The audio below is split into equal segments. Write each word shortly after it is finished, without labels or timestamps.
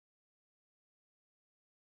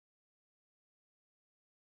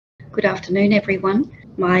Good afternoon, everyone.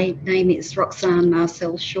 My name is Roxanne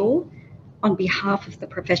Marcel Shaw. On behalf of the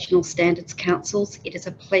Professional Standards Councils, it is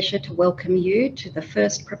a pleasure to welcome you to the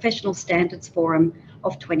first Professional Standards Forum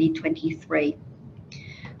of 2023.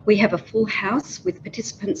 We have a full house with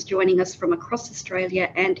participants joining us from across Australia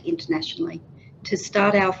and internationally. To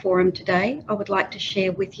start our forum today, I would like to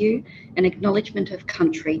share with you an acknowledgement of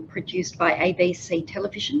country produced by ABC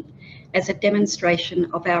Television as a demonstration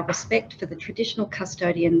of our respect for the traditional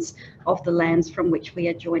custodians of the lands from which we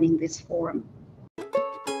are joining this forum.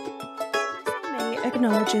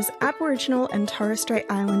 Acknowledges Aboriginal and Torres Strait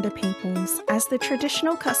Islander peoples as the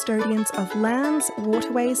traditional custodians of lands,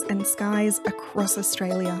 waterways and skies across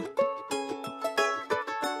Australia.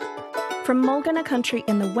 From Mulgana country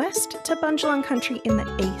in the west to Bundjalung country in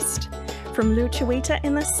the east, from Lutruwita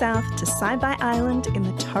in the south to Saibai Island in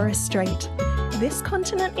the Torres Strait, this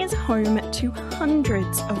continent is home to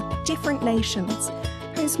hundreds of different nations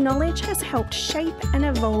whose knowledge has helped shape and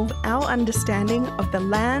evolve our understanding of the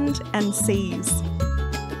land and seas.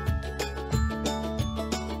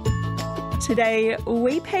 Today,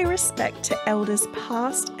 we pay respect to elders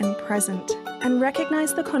past and present and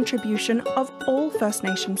recognise the contribution of all First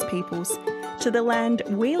Nations peoples to the land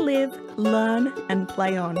we live, learn and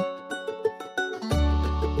play on.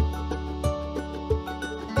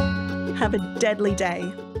 Have a deadly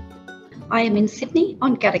day. I am in Sydney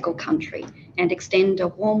on Gadigal country and extend a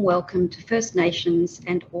warm welcome to First Nations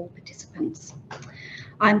and all participants.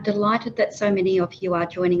 I'm delighted that so many of you are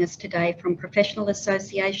joining us today from professional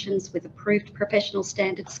associations with approved professional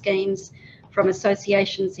standard schemes, from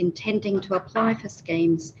associations intending to apply for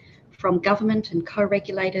schemes, from government and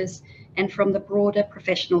co-regulators, and from the broader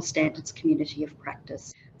professional standards community of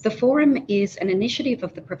practice. The forum is an initiative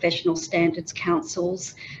of the Professional Standards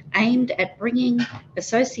Councils aimed at bringing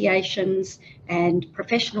associations and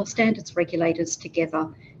professional standards regulators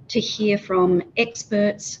together to hear from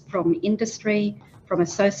experts from industry, from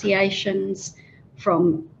associations,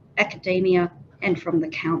 from academia, and from the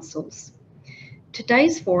councils.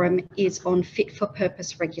 Today's forum is on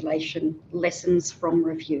fit-for-purpose regulation, lessons from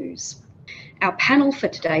reviews. Our panel for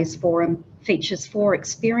today's forum features 4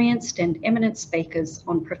 experienced and eminent speakers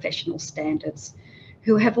on professional standards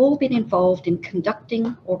who have all been involved in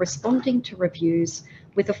conducting or responding to reviews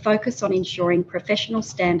with a focus on ensuring professional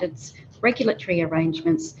standards regulatory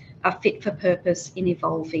arrangements are fit for purpose in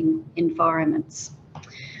evolving environments.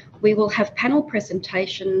 We will have panel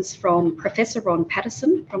presentations from Professor Ron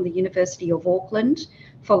Paterson from the University of Auckland,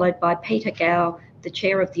 followed by Peter Gow, the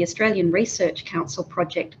Chair of the Australian Research Council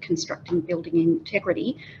project Constructing Building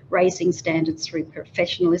Integrity, Raising Standards Through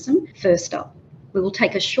Professionalism. First up, we will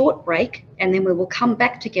take a short break and then we will come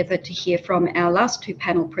back together to hear from our last 2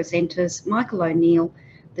 panel presenters, Michael O'Neill,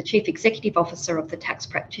 the Chief Executive Officer of the Tax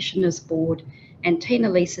Practitioners Board, and Tina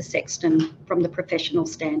Lisa Sexton from the Professional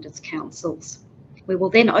Standards Councils. We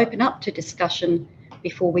will then open up to discussion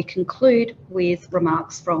before we conclude with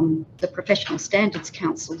remarks from the Professional Standards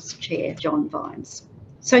Council's Chair, John Vines.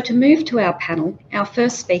 So to move to our panel, our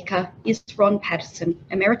first speaker is Ron Paterson,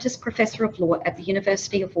 Emeritus Professor of Law at the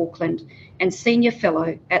University of Auckland and Senior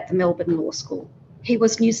Fellow at the Melbourne Law School. He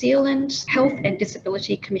was New Zealand Health and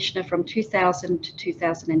Disability Commissioner from 2000 to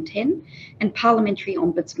 2010 and Parliamentary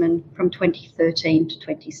Ombudsman from 2013 to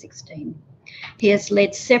 2016. He has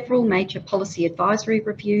led several major policy advisory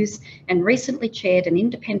reviews and recently chaired an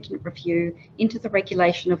independent review into the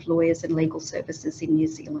regulation of lawyers and legal services in New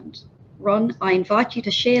Zealand. Ron, I invite you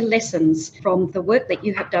to share lessons from the work that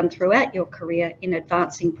you have done throughout your career in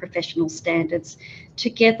advancing professional standards,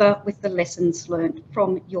 together with the lessons learned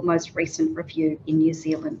from your most recent review in New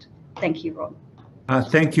Zealand. Thank you, Ron.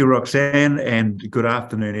 Thank you, Roxanne, and good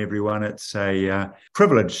afternoon, everyone. It's a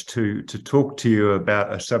privilege to talk to you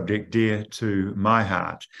about a subject dear to my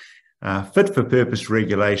heart. Fit-for-purpose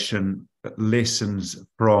regulation, lessons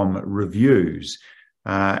from reviews.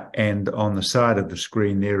 And on the side of the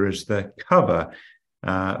screen there is the cover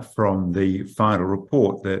from the final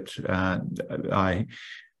report that I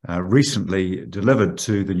recently delivered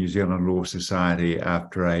to the New Zealand Law Society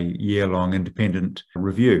after a year-long independent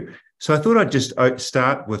review. So I thought I'd just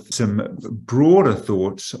start with some broader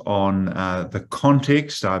thoughts on the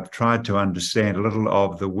context. I've tried to understand a little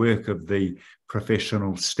of the work of the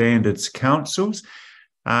Professional Standards Councils,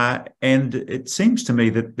 and it seems to me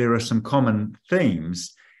that there are some common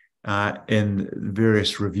themes in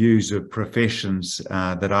various reviews of professions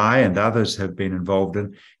that I and others have been involved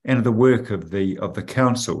in, and the work of the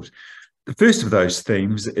councils. The first of those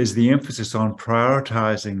themes is the emphasis on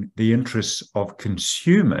prioritising the interests of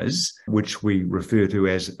consumers, which we refer to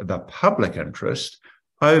as the public interest,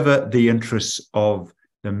 over the interests of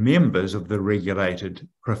the members of the regulated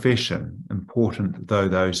profession, important though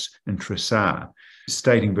those interests are,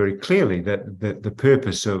 stating very clearly that the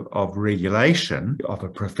purpose of regulation of a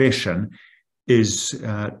profession is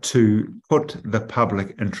to put the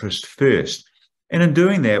public interest first. And in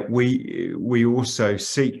doing that, we also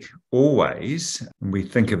seek always, and we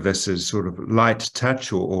think of this as sort of light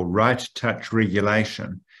touch or right touch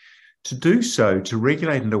regulation, to do so, to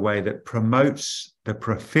regulate in a way that promotes the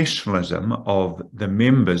professionalism of the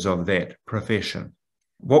members of that profession.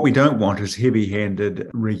 What we don't want is heavy-handed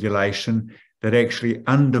regulation that actually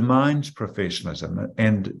undermines professionalism.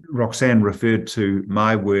 And Roxanne referred to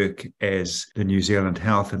my work as the New Zealand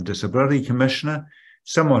Health and Disability Commissioner,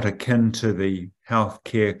 somewhat akin to the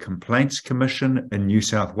Healthcare Complaints Commission in New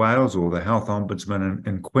South Wales or the Health Ombudsman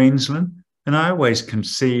in Queensland. And I always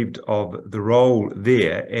conceived of the role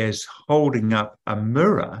there as holding up a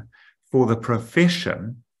mirror for the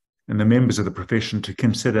profession and the members of the profession to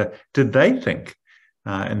consider, did they think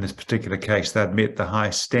in this particular case they'd met the high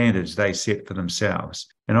standards they set for themselves?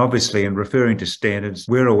 And obviously, in referring to standards,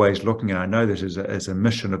 we're always looking, and I know this is a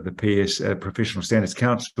mission of the PS, Professional Standards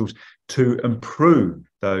Councils, to improve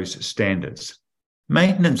those standards.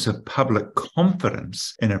 Maintenance of public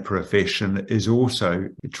confidence in a profession is also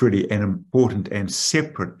truly an important and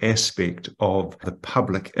separate aspect of the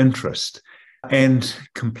public interest. And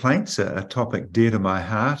complaints are a topic dear to my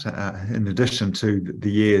heart, in addition to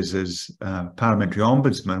the years as Parliamentary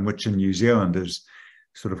Ombudsman, which in New Zealand is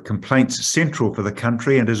sort of complaints central for the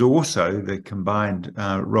country and is also the combined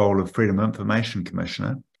role of Freedom of Information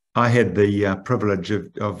Commissioner. I had the privilege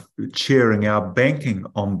of chairing our banking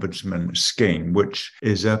ombudsman scheme, which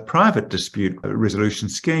is a private dispute resolution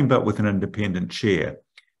scheme, but with an independent chair.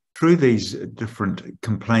 Through these different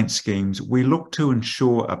complaint schemes, we look to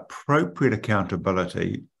ensure appropriate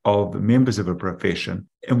accountability of members of a profession,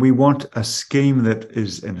 and we want a scheme that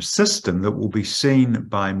is in a system that will be seen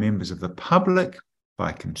by members of the public,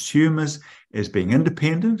 by consumers, as being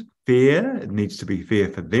independent, fair. It needs to be fair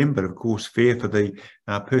for them, but of course fair for the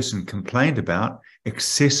person complained about,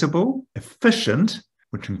 accessible, efficient,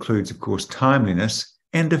 which includes, of course, timeliness,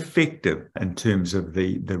 and effective in terms of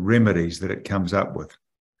the remedies that it comes up with.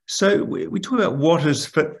 So we talk about what is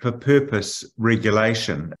fit for purpose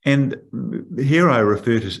regulation. And here I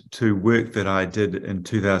refer to work that I did in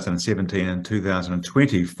 2017 and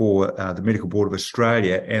 2020 for the Medical Board of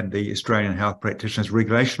Australia and the Australian Health Practitioners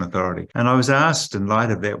Regulation Authority. And I was asked in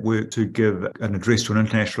light of that work to give an address to an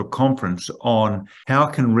international conference on how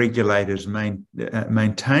can regulators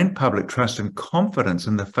maintain public trust and confidence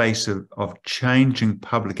in the face of changing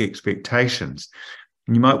public expectations.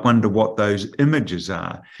 You might wonder what those images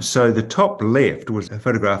are. So the top left was a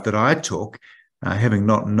photograph that I took, having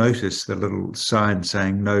not noticed the little sign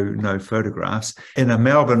saying no photographs, in a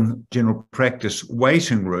Melbourne general practice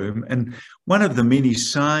waiting room. And one of the many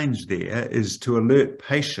signs there is to alert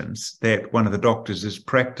patients that one of the doctors is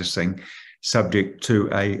practicing subject to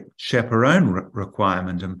a chaperone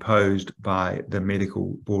requirement imposed by the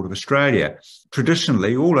Medical Board of Australia.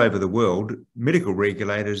 Traditionally, all over the world, medical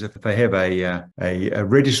regulators, if they have a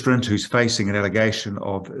registrant who's facing an allegation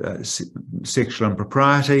of sexual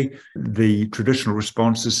impropriety, the traditional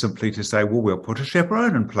response is simply to say, well, we'll put a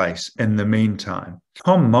chaperone in place in the meantime.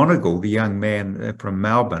 Tom Monagle, the young man from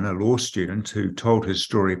Melbourne, a law student who told his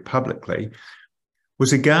story publicly,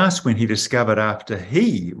 was aghast when he discovered, after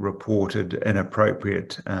he reported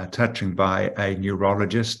inappropriate touching by a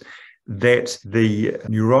neurologist, that the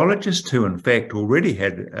neurologist, who in fact already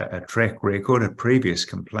had a track record, a previous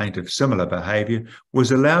complaint of similar behaviour,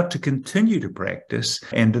 was allowed to continue to practice,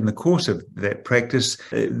 and in the course of that practice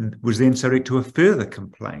was then subject to a further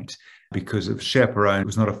complaint because of chaperone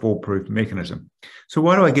was not a foolproof mechanism. So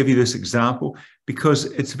why do I give you this example? Because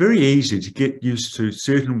it's very easy to get used to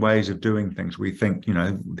certain ways of doing things. We think,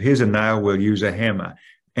 here's a nail, we'll use a hammer.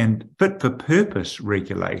 And fit for purpose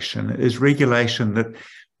regulation is regulation that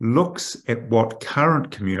looks at what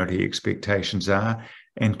current community expectations are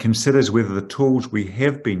and considers whether the tools we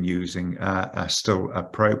have been using are still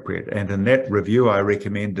appropriate. And in that review, I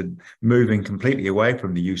recommended moving completely away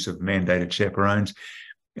from the use of mandated chaperones.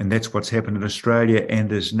 And that's what's happened in Australia and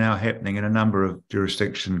is now happening in a number of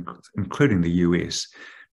jurisdictions, including the US.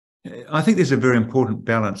 I think there's a very important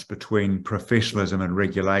balance between professionalism and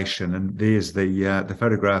regulation. And there's the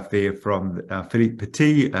photograph there from Philippe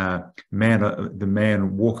Petit, the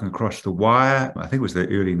man walking across the wire. I think it was the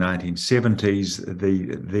early 1970s,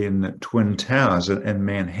 the then Twin Towers in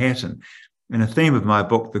Manhattan. And a theme of my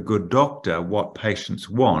book, The Good Doctor, What Patients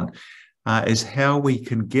Want, is how we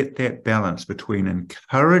can get that balance between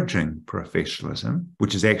encouraging professionalism,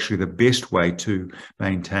 which is actually the best way to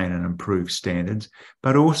maintain and improve standards,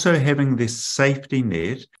 but also having this safety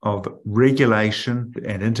net of regulation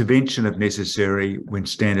and intervention if necessary when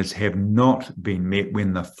standards have not been met,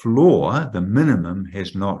 when the floor, the minimum,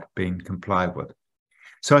 has not been complied with.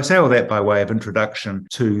 So I say all that by way of introduction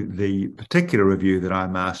to the particular review that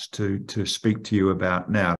I'm asked to speak to you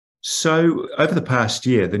about now. So over the past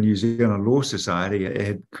year, the New Zealand Law Society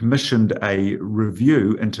had commissioned a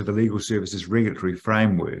review into the legal services regulatory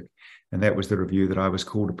framework, and that was the review that I was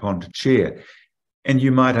called upon to chair. And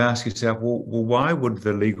you might ask yourself, well, why would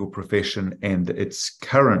the legal profession and its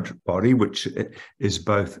current body, which is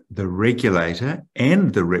both the regulator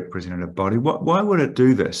and the representative body, why would it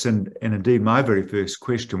do this? And indeed, my very first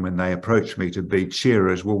question when they approached me to be chair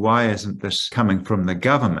is, well, why isn't this coming from the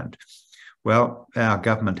government? Well, our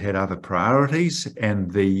government had other priorities, and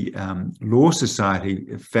the Law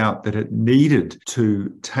Society felt that it needed to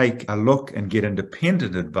take a look and get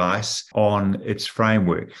independent advice on its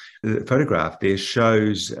framework. The photograph there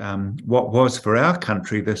shows what was for our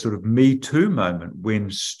country the sort of Me Too moment when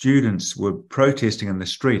students were protesting in the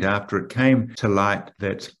street after it came to light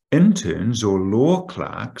that interns or law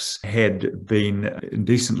clerks had been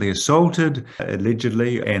indecently assaulted,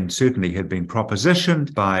 allegedly, and certainly had been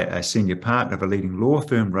propositioned by a senior partner of a leading law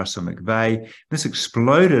firm, Russell McVeigh. This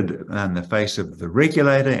exploded in the face of the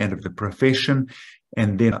regulator and of the profession.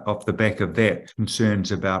 And then off the back of that,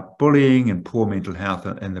 concerns about bullying and poor mental health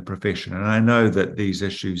in the profession. And I know that these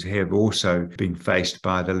issues have also been faced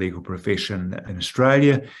by the legal profession in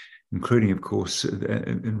Australia, including, of course,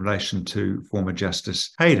 in relation to former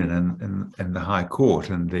Justice Hayden and the High Court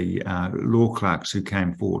and the law clerks who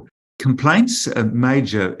came forward. Complaints are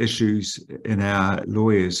major issues in our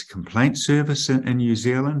lawyers' complaint service in New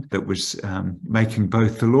Zealand that was making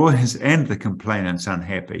both the lawyers and the complainants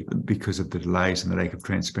unhappy because of the delays and the lack of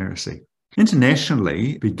transparency.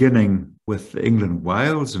 Internationally, beginning with England,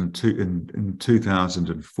 Wales in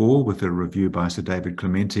 2004 with a review by Sir David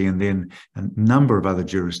Clementi, and then a number of other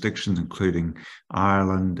jurisdictions, including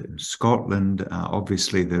Ireland and Scotland,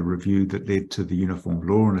 obviously the review that led to the uniform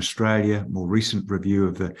law in Australia, more recent review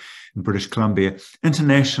of in British Columbia.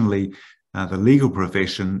 Internationally, the legal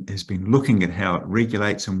profession has been looking at how it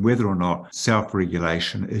regulates and whether or not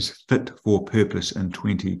self-regulation is fit for purpose in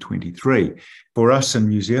 2023. For us in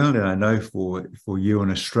New Zealand, and I know for you in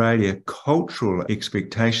Australia, cultural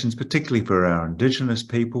expectations, particularly for our Indigenous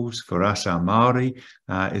peoples, for us, our Māori,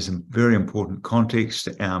 is a very important context.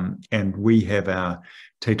 And we have our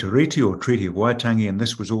Te Tiriti or Treaty of Waitangi, and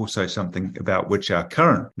this was also something about which our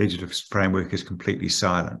current legislative framework is completely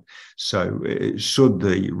silent. So should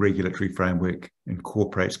the regulatory framework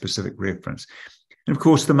incorporate specific reference? And of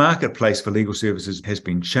course, the marketplace for legal services has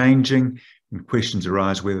been changing, and questions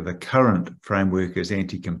arise whether the current framework is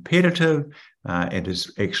anti-competitive and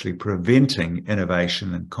is actually preventing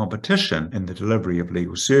innovation and competition in the delivery of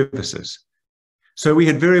legal services. So we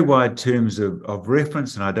had very wide terms of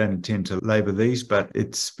reference, and I don't intend to labour these, but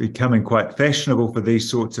it's becoming quite fashionable for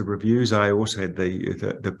these sorts of reviews. I also had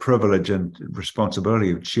the privilege and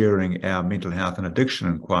responsibility of chairing our mental health and addiction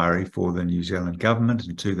inquiry for the New Zealand government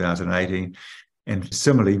in 2018. And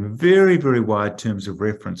similarly, very, very wide terms of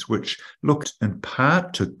reference, which looked in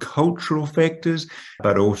part to cultural factors,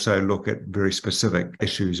 but also look at very specific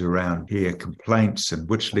issues around here, complaints and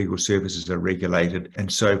which legal services are regulated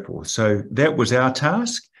and so forth. So that was our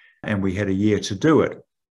task, and we had a year to do it.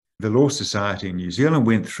 The Law Society in New Zealand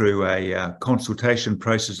went through a consultation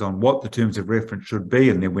process on what the terms of reference should be,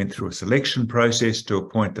 and then went through a selection process to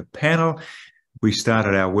appoint the panel. We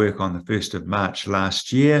started our work on the 1st of March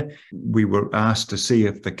last year. We were asked to see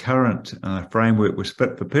if the current framework was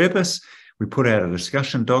fit for purpose. We put out a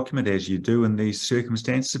discussion document, as you do in these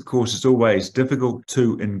circumstances. Of course, it's always difficult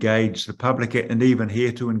to engage the public and even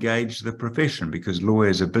here to engage the profession, because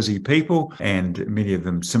lawyers are busy people and many of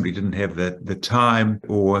them simply didn't have the time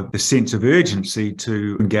or the sense of urgency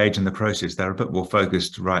to engage in the process. They're a bit more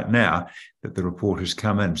focused right now that the report has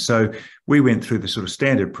come in. So we went through the sort of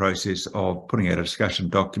standard process of putting out a discussion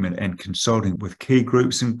document and consulting with key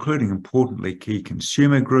groups, including, importantly, key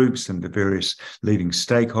consumer groups and the various leading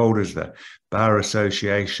stakeholders, the Bar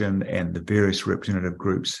Association and the various representative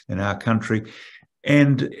groups in our country.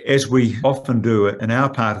 And as we often do in our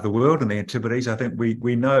part of the world, in the Antipodes, I think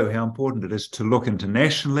we know how important it is to look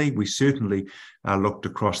internationally. We certainly looked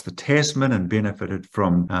across the Tasman and benefited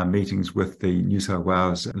from meetings with the New South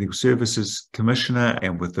Wales Legal Services Commissioner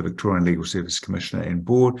and with the Victorian Legal Services Commissioner and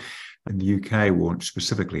Board. In the UK, more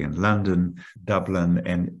specifically in London, Dublin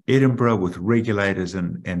and Edinburgh, with regulators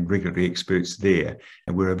and regulatory experts there.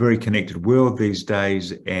 And we're a very connected world these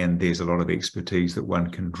days, and there's a lot of expertise that one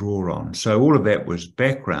can draw on. So all of that was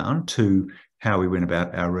background to how we went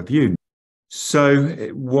about our review. So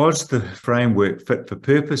was the framework fit for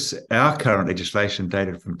purpose? Our current legislation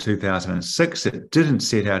dated from 2006. It didn't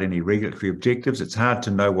set out any regulatory objectives. It's hard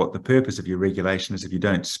to know what the purpose of your regulation is if you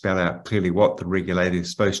don't spell out clearly what the regulator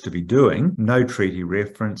is supposed to be doing. No treaty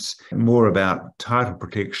reference, more about title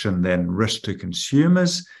protection than risk to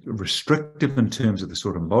consumers, restrictive in terms of the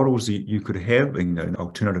sort of models you could have.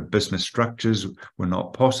 Alternative business structures were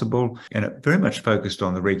not possible. And it very much focused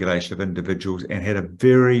on the regulation of individuals and had a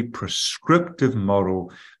very prescriptive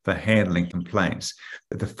model for handling complaints.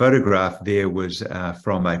 The photograph there was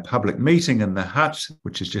from a public meeting in the Hut,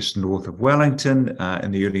 which is just north of Wellington,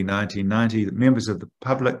 in the early 1990s. Members of the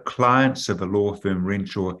public, clients of a law firm,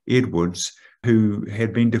 Renshaw Edwards, who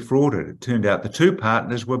had been defrauded. It turned out the two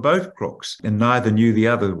partners were both crooks, and neither knew the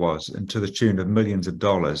other was, and to the tune of millions of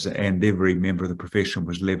dollars. And every member of the profession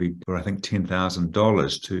was levied for, I think,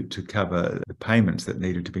 $10,000 to cover the payments that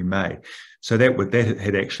needed to be made. So that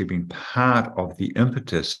had actually been part of the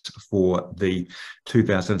impetus for the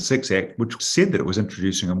 2006 Act, which said that it was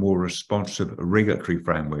introducing a more responsive regulatory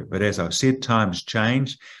framework. But as I've said, times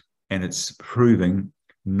change, and it's proving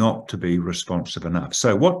not to be responsive enough.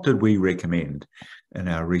 So what did we recommend in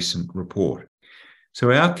our recent report?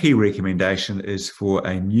 So our key recommendation is for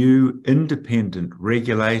a new independent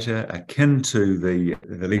regulator akin to the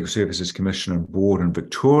Legal Services Commission and Board in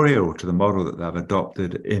Victoria, or to the model that they've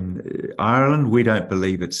adopted in Ireland. We don't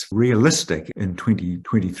believe it's realistic in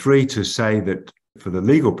 2023 to say that for the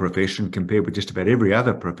legal profession, compared with just about every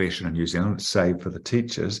other profession in New Zealand, save for the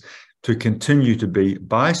teachers, to continue to be,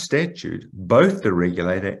 by statute, both the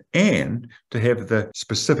regulator and to have the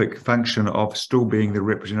specific function of still being the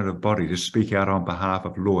representative body to speak out on behalf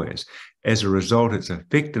of lawyers. As a result, its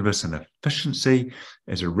effectiveness and efficiency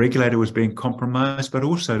as a regulator was being compromised, but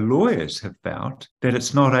also lawyers have found that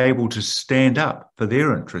it's not able to stand up for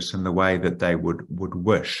their interests in the way that they would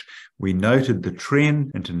wish. We noted the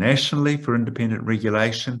trend internationally for independent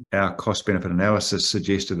regulation. Our cost-benefit analysis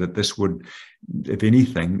suggested that this would, if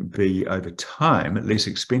anything, be over time less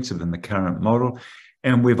expensive than the current model.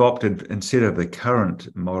 And we've opted, instead of the current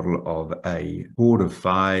model of a board of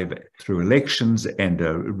 5 through elections and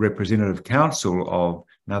a representative council of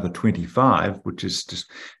another 25, which is just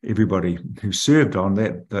everybody who served on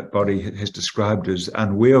that body has described as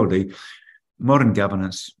unwieldy. Modern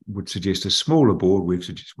governance would suggest a smaller board.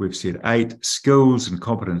 We've said 8, skills and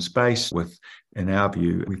competence-based, with, in our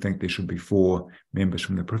view, we think there should be 4 members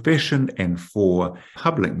from the profession and 4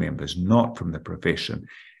 public members, not from the profession.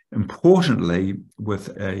 Importantly, with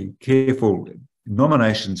a careful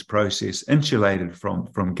nominations process insulated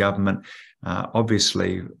from government,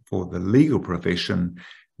 obviously for the legal profession,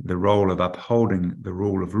 the role of upholding the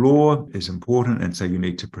rule of law is important, and so you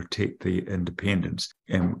need to protect the independence.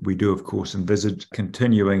 And we do, of course, envisage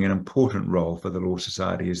continuing an important role for the Law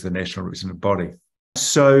Society as the national representative body.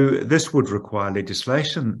 So this would require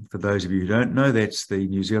legislation. For those of you who don't know, that's the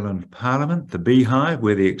New Zealand Parliament, the beehive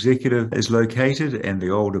where the executive is located, and the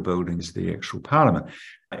older building is the actual Parliament.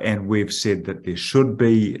 And we've said that there should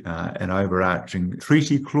be an overarching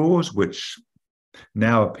treaty clause, which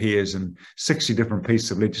now appears in 60 different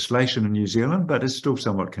pieces of legislation in New Zealand, but is still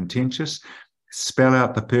somewhat contentious. Spell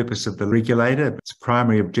out the purpose of the regulator, its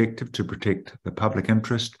primary objective to protect the public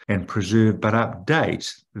interest and preserve but update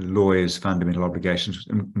the lawyers' fundamental obligations,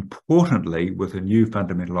 importantly with a new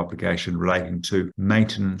fundamental obligation relating to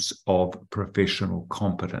maintenance of professional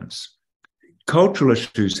competence. Cultural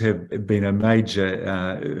issues have been a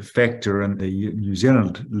major factor in the New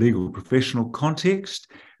Zealand legal professional context,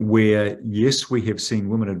 where, yes, we have seen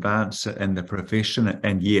women advance in the profession,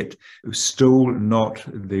 and yet still not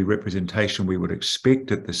the representation we would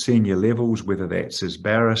expect at the senior levels, whether that's as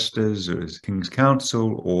barristers or as King's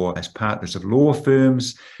Counsel or as partners of law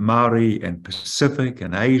firms. Māori and Pacific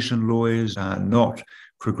and Asian lawyers are not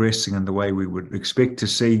progressing in the way we would expect to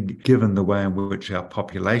see, given the way in which our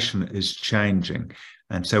population is changing.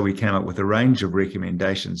 And so we came up with a range of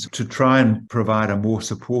recommendations to try and provide a more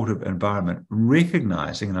supportive environment,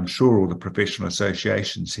 recognizing, and I'm sure all the professional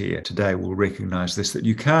associations here today will recognize this, that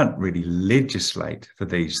you can't really legislate for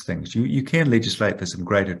these things. You can legislate for some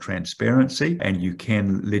greater transparency, and you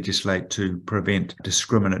can legislate to prevent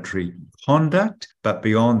discriminatory conduct. But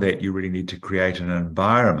beyond that, you really need to create an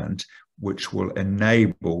environment which will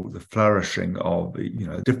enable the flourishing of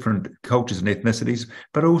different cultures and ethnicities,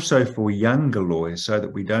 but also for younger lawyers, so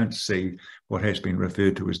that we don't see what has been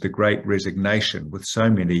referred to as the Great Resignation, with so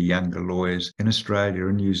many younger lawyers in Australia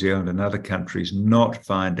and New Zealand and other countries not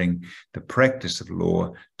finding the practice of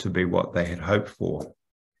law to be what they had hoped for.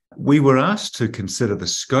 We were asked to consider the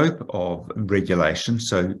scope of regulation.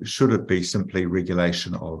 So should it be simply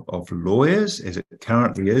regulation of lawyers, as it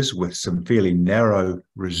currently is, with some fairly narrow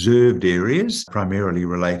reserved areas, primarily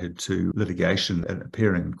related to litigation and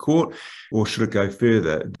appearing in court, or should it go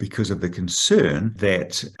further because of the concern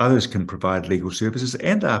that others can provide legal services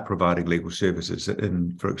and are providing legal services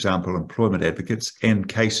in, for example, employment advocates, and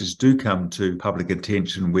cases do come to public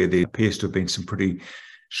attention where there appears to have been some pretty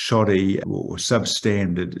shoddy or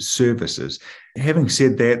substandard services. Having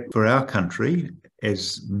said that, for our country,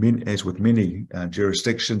 as with many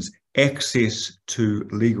jurisdictions, access to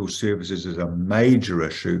legal services is a major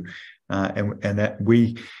issue, and that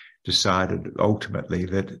we decided ultimately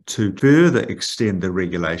that to further extend the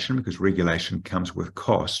regulation, because regulation comes with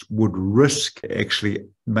cost, would risk actually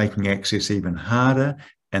making access even harder,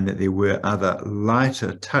 and that there were other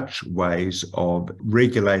lighter touch ways of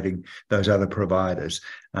regulating those other providers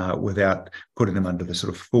without putting them under the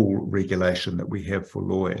sort of full regulation that we have for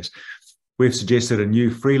lawyers. We've suggested a new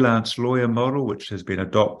freelance lawyer model, which has been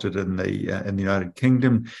adopted in the United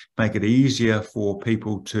Kingdom, make it easier for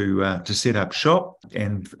people to set up shop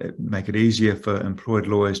and make it easier for employed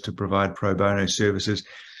lawyers to provide pro bono services.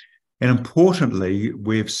 And importantly,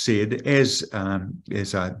 we've said, as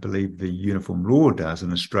I believe the uniform law does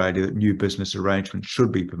in Australia, that new business arrangements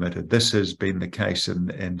should be permitted. This has been the case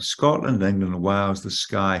in Scotland, England and Wales. The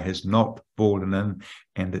sky has not fallen in,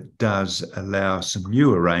 and it does allow some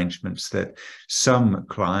new arrangements that some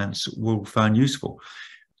clients will find useful.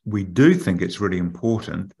 We do think it's really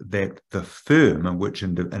important that the firm in which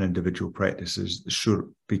an individual practices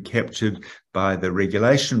should be captured by the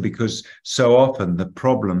regulation, because so often the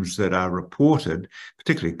problems that are reported,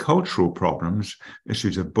 particularly cultural problems,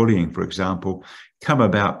 issues of bullying, for example, come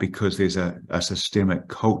about because there's a systemic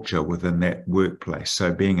culture within that workplace.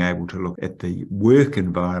 So being able to look at the work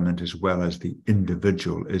environment as well as the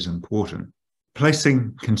individual is important.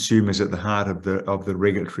 Placing consumers at the heart of the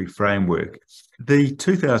regulatory framework. The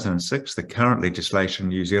 2006, the current legislation in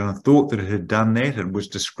New Zealand, thought that it had done that and was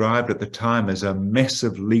described at the time as a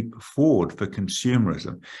massive leap forward for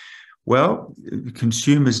consumerism. Well,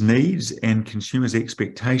 consumers' needs and consumers'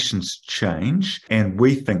 expectations change, and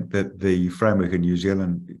we think that the framework in New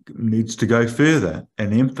Zealand needs to go further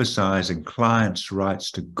in emphasising clients'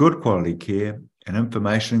 rights to good quality care and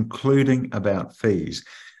information, including about fees.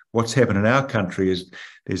 What's happened in our country is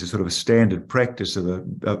there's a sort of a standard practice of a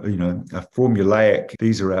formulaic,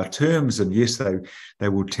 these are our terms, and yes, they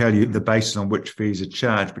will tell you the basis on which fees are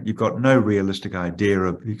charged, but you've got no realistic idea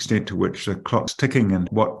of the extent to which the clock's ticking and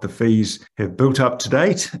what the fees have built up to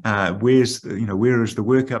date. Where is the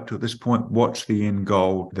work up to at this point? What's the end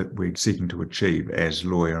goal that we're seeking to achieve as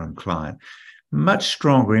lawyer and client? Much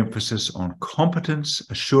stronger emphasis on competence,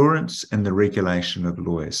 assurance, and the regulation of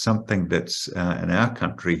lawyers, something that's in our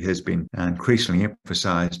country has been increasingly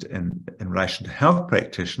emphasised in relation to health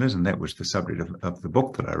practitioners, and that was the subject of the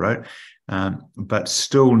book that I wrote, but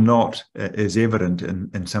still not as evident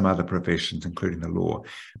in some other professions, including the law.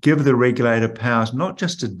 Give the regulator powers not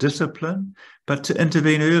just to discipline, but to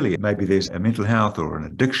intervene earlier. Maybe there's a mental health or an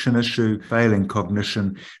addiction issue, failing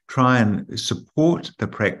cognition, try and support the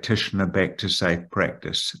practitioner back to safe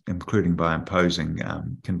practice, including by imposing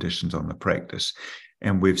conditions on the practice.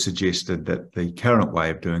 And we've suggested that the current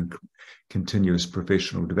way of doing continuous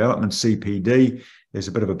professional development, CPD, is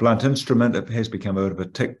a bit of a blunt instrument. It has become a bit of a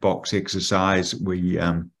tick box exercise. We've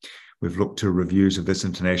looked to reviews of this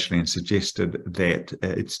internationally and suggested that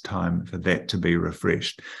it's time for that to be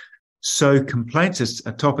refreshed. So complaints is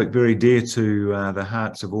a topic very dear to the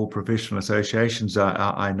hearts of all professional associations,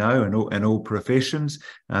 I know, and all professions.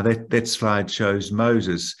 That slide shows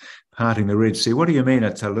Moses parting the Red Sea. What do you mean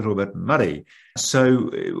it's a little bit muddy? So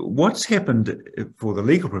what's happened for the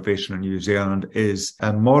legal profession in New Zealand is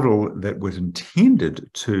a model that was intended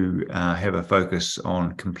to have a focus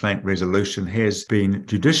on complaint resolution has been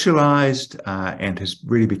judicialised and has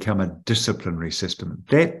really become a disciplinary system.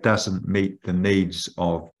 That doesn't meet the needs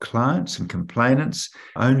of clients and complainants.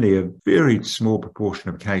 Only a very small proportion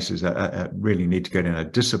of cases really need to go down a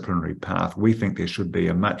disciplinary path. We think there should be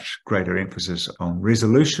a much greater emphasis on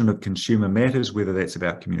resolution of consumer matters, whether that's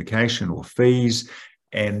about communication or fees,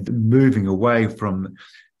 and moving away from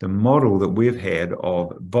the model that we've had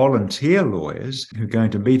of volunteer lawyers who are going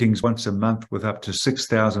to meetings once a month with up to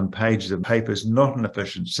 6,000 pages of papers, not an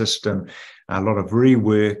efficient system, a lot of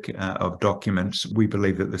rework of documents. We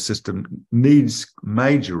believe that the system needs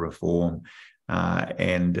major reform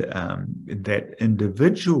and that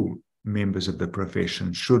individual members of the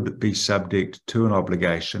profession should be subject to an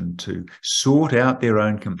obligation to sort out their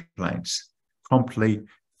own complaints promptly,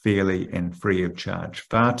 fairly, and free of charge.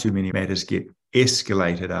 Far too many matters get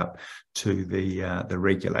escalated up to the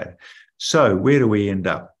regulator. So where do we end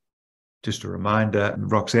up? Just a reminder,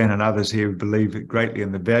 Roxanne and others here believe greatly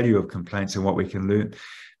in the value of complaints and what we can learn.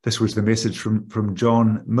 This was the message from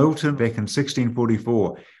John Milton back in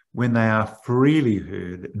 1644. When they are freely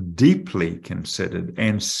heard, deeply considered,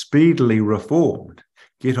 and speedily reformed,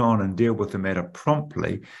 get on and deal with the matter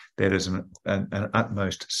promptly. That is an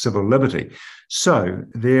utmost civil liberty. So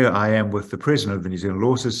there I am with the president of the New Zealand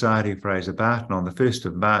Law Society, Fraser Barton, on the 1st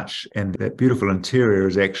of March, and that beautiful interior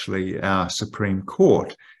is actually our Supreme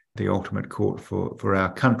Court, the ultimate court for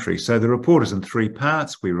our country. So the report is in 3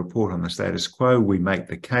 parts. We report on the status quo, we make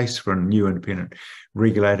the case for a new independent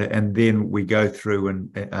regulator, and then we go through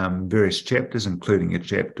in various chapters, including a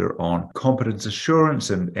chapter on competence assurance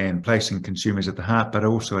and placing consumers at the heart, but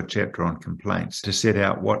also a chapter on complaints to set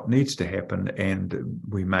out what needs to happen, and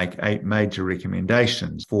we make 8 major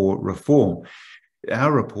recommendations for reform.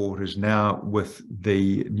 Our report is now with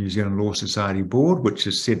the New Zealand Law Society Board, which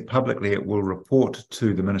has said publicly it will report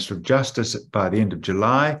to the Minister of Justice by the end of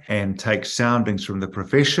July and take soundings from the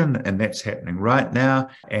profession, and that's happening right now.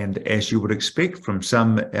 And as you would expect from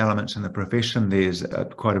some elements in the profession, there's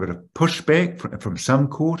quite a bit of pushback from some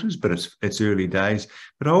quarters, but it's early days.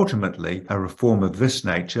 But ultimately, a reform of this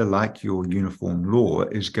nature, like your uniform law,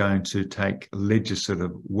 is going to take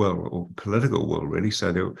legislative will, or political will, really.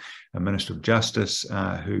 So there a Minister of Justice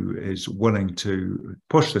who is willing to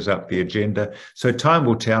push this up the agenda. So time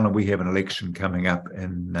will tell, and we have an election coming up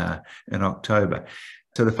in October.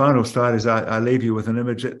 So the final slide is I leave you with an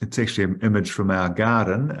image. It's actually an image from our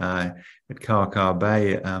garden at Kawakawa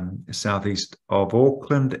Bay, southeast of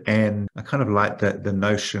Auckland, and I kind of like the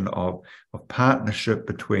notion of partnership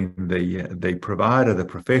between the provider, the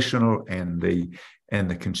professional, and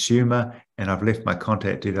the consumer. And I've left my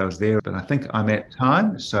contact details there, but I think I'm at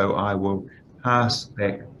time, so I will pass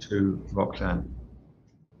back to Roxanne.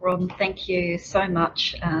 Ron, thank you so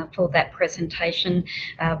much for that presentation.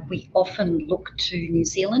 We often look to New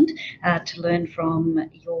Zealand to learn from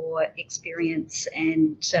your experience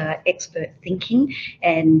and expert thinking,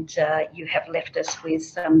 and you have left us with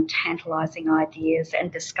some tantalising ideas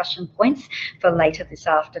and discussion points for later this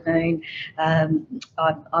afternoon.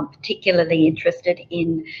 I'm particularly interested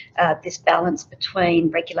in this balance between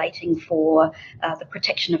regulating for the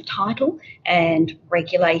protection of title and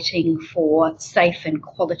regulating for safe and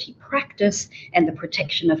quality practice and the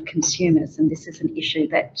protection of consumers. And this is an issue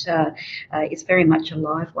that is very much a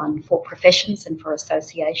live one for professions and for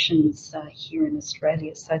associations here in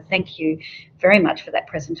Australia. So thank you very much for that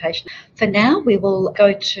presentation. For now, we will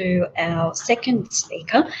go to our second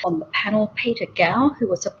speaker on the panel, Peter Gow, who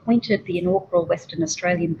was appointed the inaugural Western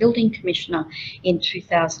Australian Building Commissioner in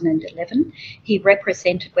 2011. He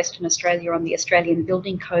represented Western Australia on the Australian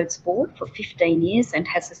Building Codes Board for 15 years and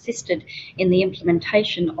has assisted in the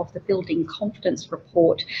implementation of the Building Confidence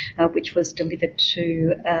Report, which was delivered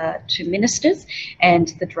to ministers, and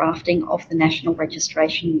the drafting of the National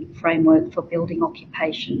Registration Framework for Building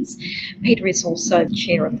Occupations. Peter is also the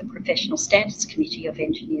chair of the Professional Standards Committee of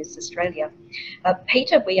Engineers Australia.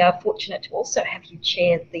 Peter, we are fortunate to also have you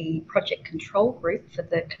chair the Project Control Group for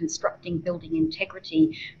the Constructing Building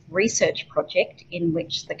Integrity Research Project, in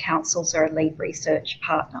which the councils are a lead research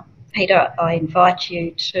partner. Peter, I invite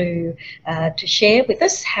you to share with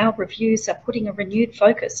us how reviews are putting a renewed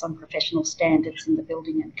focus on professional standards in the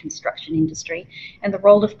building and construction industry and the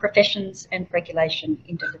role of professions and regulation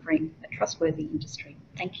in delivering a trustworthy industry.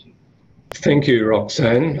 Thank you. Thank you,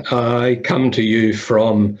 Roxanne. I come to you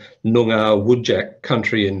from Noongar Woodjack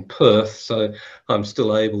country in Perth, so I'm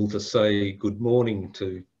still able to say good morning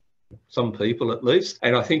to some people at least.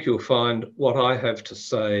 And I think you'll find what I have to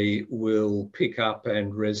say will pick up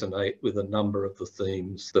and resonate with a number of the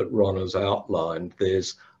themes that Ron has outlined.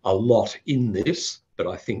 There's a lot in this, but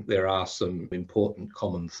I think there are some important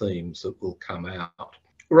common themes that will come out.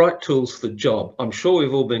 Right tools for the job. I'm sure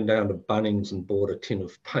we've all been down to Bunnings and bought a tin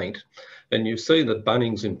of paint, and you see that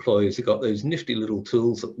Bunnings employees have got these nifty little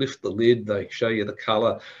tools that lift the lid, they show you the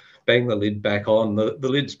colour, bang the lid back on, the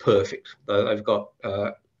lid's perfect. They've got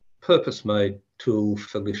purpose-made tool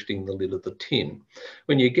for lifting the lid of the tin.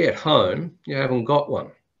 When you get home, you haven't got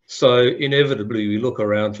one. So inevitably we look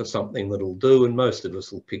around for something that'll do, and most of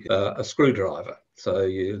us will pick a screwdriver. So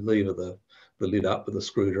you lever the lid up with a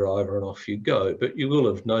screwdriver and off you go. But you will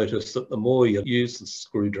have noticed that the more you use the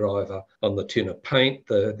screwdriver on the tin of paint,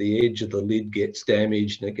 the edge of the lid gets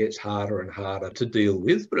damaged and it gets harder and harder to deal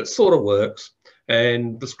with, but it sort of works.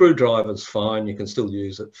 And the screwdriver's fine, you can still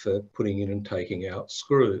use it for putting in and taking out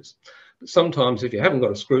screws. But sometimes if you haven't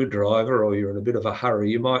got a screwdriver or you're in a bit of a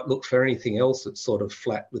hurry, you might look for anything else that's sort of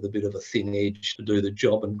flat with a bit of a thin edge to do the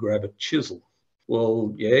job and grab a chisel.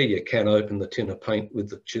 Well, yeah, you can open the tin of paint with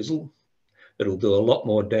the chisel. It'll do a lot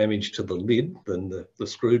more damage to the lid than the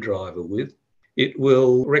screwdriver with. It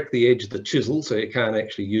will wreck the edge of the chisel, so you can't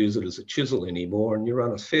actually use it as a chisel anymore, and you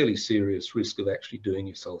run a fairly serious risk of actually doing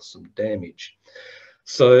yourself some damage.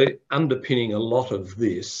 So underpinning a lot of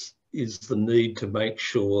this is the need to make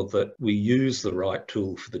sure that we use the right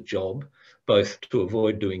tool for the job, both to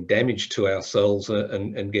avoid doing damage to ourselves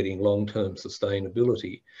and getting long-term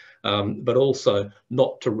sustainability, but also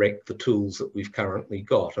not to wreck the tools that we've currently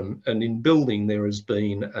got. And in building, there has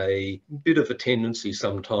been a bit of a tendency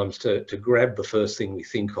sometimes to grab the first thing we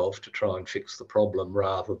think of to try and fix the problem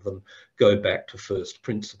rather than go back to first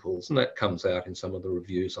principles. And that comes out in some of the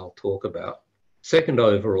reviews I'll talk about. Second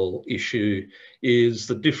overall issue is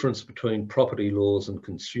the difference between property laws and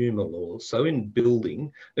consumer laws. So in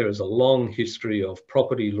building, there is a long history of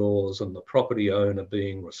property laws and the property owner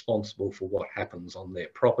being responsible for what happens on their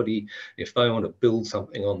property. If they want to build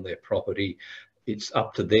something on their property, it's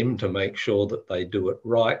up to them to make sure that they do it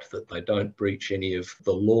right, that they don't breach any of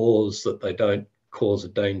the laws, that they don't cause a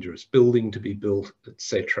dangerous building to be built,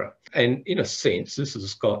 etc. And in a sense, this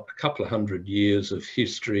has got a couple of 100 years of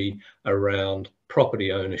history around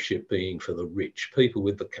property ownership being for the rich, people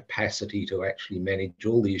with the capacity to actually manage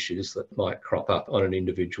all the issues that might crop up on an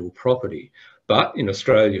individual property. But in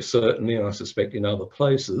Australia, certainly, and I suspect in other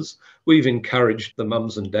places, we've encouraged the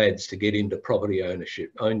mums and dads to get into property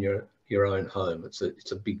ownership, own your own home.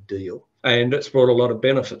 It's a big deal. And it's brought a lot of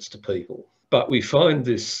benefits to people. But we find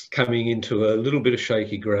this coming into a little bit of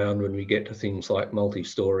shaky ground when we get to things like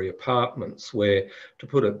multi-storey apartments, where, to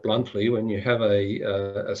put it bluntly, when you have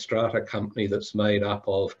a strata company that's made up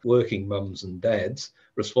of working mums and dads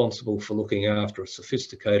responsible for looking after a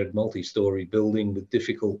sophisticated multi-storey building with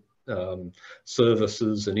difficult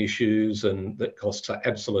services and issues, and that costs an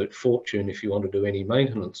absolute fortune if you want to do any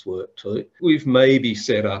maintenance work to it. We've maybe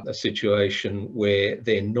set up a situation where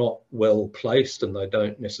they're not well placed and they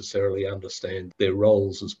don't necessarily understand their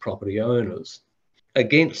roles as property owners.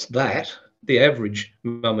 Against that, the average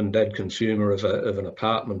mum and dad consumer of an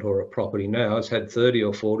apartment or a property now has had 30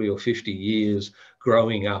 or 40 or 50 years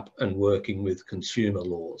growing up and working with consumer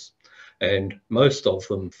laws. And most of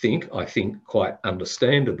them think, I think quite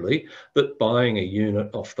understandably, that buying a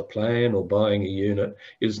unit off the plan or buying a unit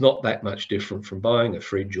is not that much different from buying a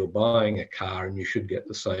fridge or buying a car, and you should get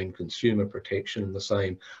the same consumer protection and the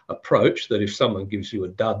same approach, that if someone gives you a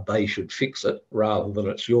dud, they should fix it rather than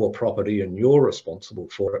it's your property and you're responsible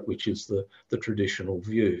for it, which is the traditional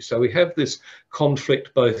view. So we have this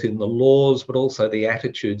conflict both in the laws but also the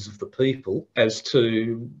attitudes of the people as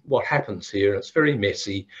to what happens here. It's very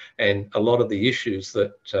messy, and a lot of the issues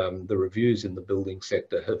that the reviews in the building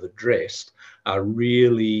sector have addressed are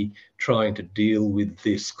really trying to deal with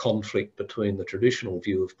this conflict between the traditional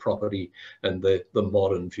view of property and the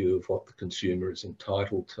modern view of what the consumer is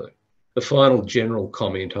entitled to. The final general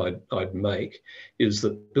comment I'd make is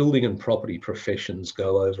that building and property professions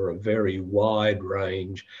go over a very wide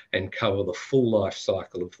range and cover the full life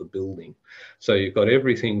cycle of the building. So you've got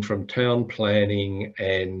everything from town planning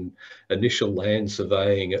and initial land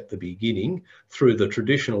surveying at the beginning through the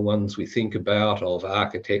traditional ones we think about of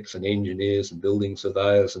architects and engineers and building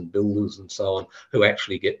surveyors and builders and so on, who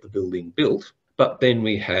actually get the building built. But then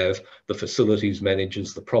we have the facilities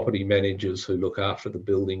managers, the property managers who look after the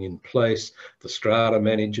building in place, the strata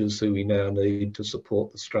managers who we now need to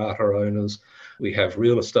support the strata owners. We have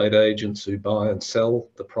real estate agents who buy and sell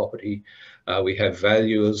the property. We have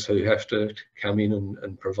valuers who have to come in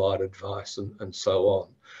and provide advice and so on.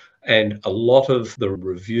 And a lot of the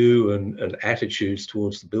review and attitudes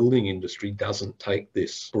towards the building industry doesn't take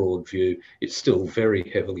this broad view. It's still very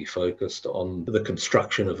heavily focused on the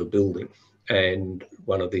construction of a building. And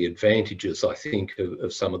one of the advantages, I think,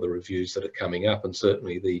 of some of the reviews that are coming up, and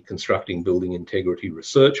certainly the Constructing Building Integrity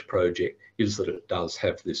Research Project, is that it does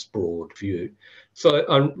have this broad view. So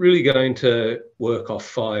I'm really going to work off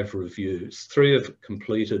 5 reviews. 3 have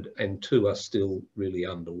completed and 2 are still really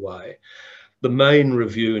underway. The main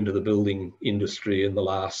review into the building industry in the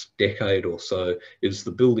last decade or so is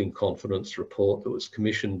the Building Confidence Report that was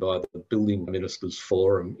commissioned by the Building Ministers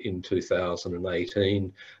Forum in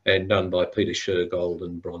 2018 and done by Peter Shergold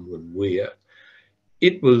and Bronwyn Weir.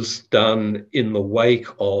 It was done in the wake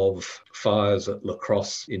of fires at La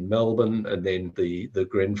Crosse in Melbourne and then the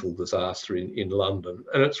Grenfell disaster in London.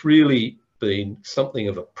 And it's really been something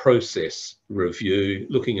of a process review,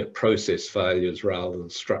 looking at process failures rather than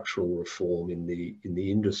structural reform in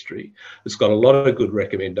the industry. It's got a lot of good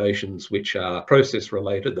recommendations which are process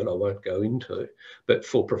related that I won't go into. But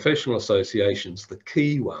for professional associations, the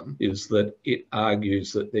key one is that it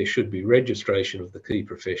argues that there should be registration of the key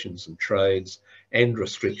professions and trades and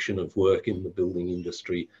restriction of work in the building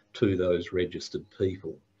industry to those registered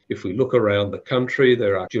people. If we look around the country,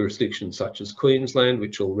 there are jurisdictions such as Queensland,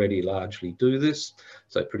 which already largely do this.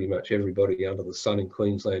 So pretty much everybody under the sun in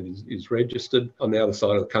Queensland is registered. On the other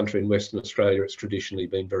side of the country in Western Australia, it's traditionally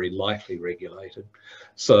been very lightly regulated.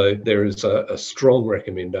 So there is a strong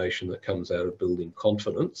recommendation that comes out of Building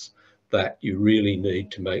Confidence that you really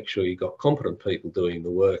need to make sure you've got competent people doing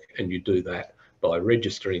the work, and you do that by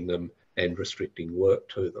registering them and restricting work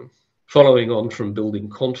to them. Following on from Building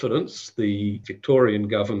Confidence, the Victorian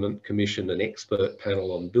Government commissioned an expert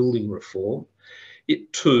panel on building reform.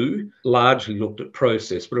 It too largely looked at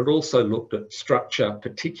process, but it also looked at structure,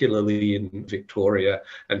 particularly in Victoria,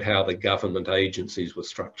 and how the government agencies were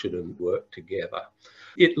structured and worked together.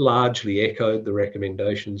 It largely echoed the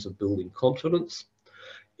recommendations of Building Confidence.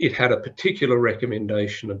 It had a particular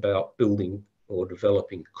recommendation about building or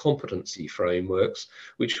developing competency frameworks,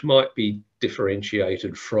 which might be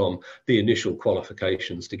differentiated from the initial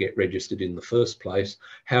qualifications to get registered in the first place.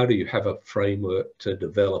 How do you have a framework to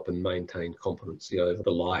develop and maintain competency over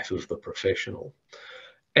the life of the professional?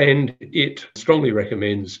 And it strongly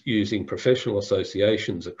recommends using professional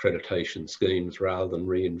associations accreditation schemes rather than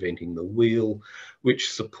reinventing the wheel, which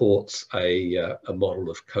supports a model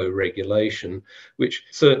of co-regulation, which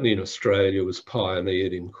certainly in Australia was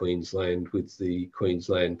pioneered in Queensland with the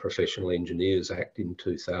Queensland Professional Engineers Act in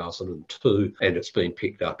 2002, and it's been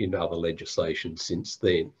picked up in other legislation since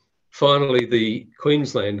then. Finally, the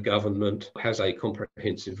Queensland Government has a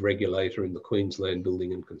comprehensive regulator in the Queensland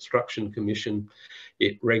Building and Construction Commission.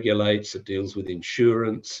 It regulates, it deals with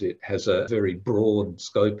insurance, it has a very broad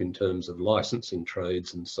scope in terms of licensing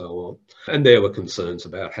trades and so on. And there were concerns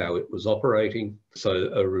about how it was operating, so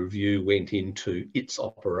a review went into its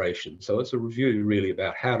operation. So it's a review really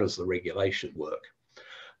about how does the regulation work.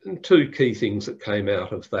 And two key things that came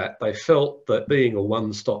out of that: they felt that being a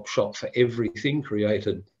one-stop shop for everything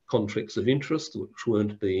created conflicts of interest which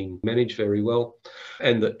weren't being managed very well,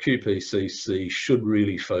 and that QPCC should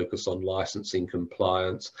really focus on licensing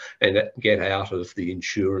compliance and get out of the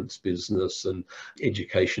insurance business and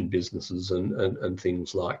education businesses and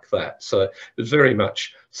things like that. So it's very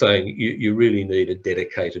much saying you really need a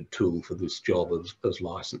dedicated tool for this job as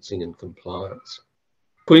licensing and compliance.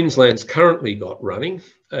 Queensland's currently got running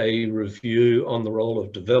a review on the role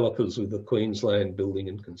of developers with the Queensland building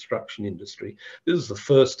and construction industry. This is the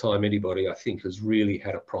first time anybody, I think, has really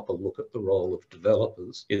had a proper look at the role of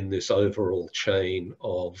developers in this overall chain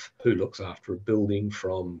of who looks after a building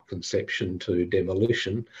from conception to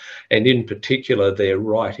demolition. And in particular, they're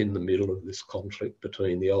right in the middle of this conflict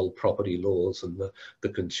between the old property laws and the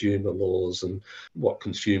consumer laws and what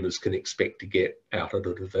consumers can expect to get out of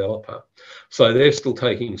a developer. So they're still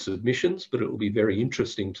taking submissions, but it will be very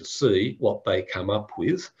interesting to see what they come up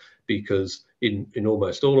with, because in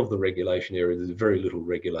almost all of the regulation areas, there's very little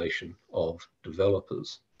regulation of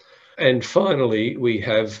developers. And finally, we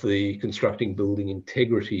have the Constructing Building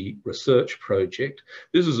Integrity Research Project.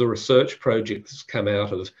 This is a research project that's come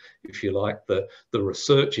out of, if you like, the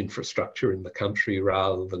research infrastructure in the country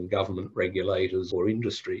rather than government regulators or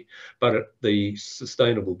industry. But at the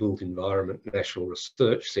Sustainable Built Environment National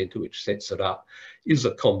Research Centre, which sets it up, is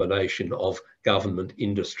a combination of government,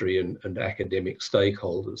 industry and academic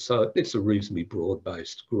stakeholders. So it's a reasonably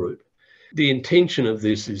broad-based group. The intention of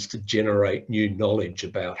this is to generate new knowledge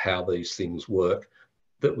about how these things work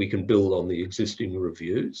that we can build on the existing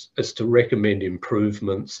reviews, as to recommend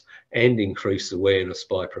improvements and increase awareness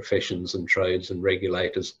by professions and trades and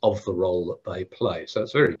regulators of the role that they play. So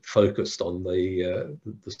it's very focused on the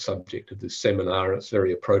subject of this seminar. It's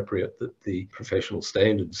very appropriate that the professional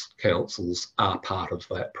standards councils are part of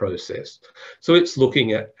that process. So it's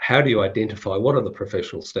looking at how do you identify what are the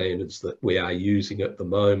professional standards that we are using at the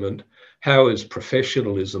moment, How is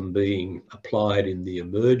professionalism being applied in the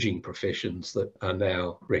emerging professions that are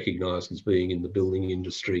now recognised as being in the building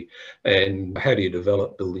industry? And how do you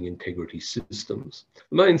develop building integrity systems?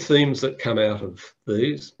 The main themes that come out of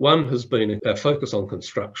these, one has been a focus on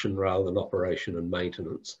construction rather than operation and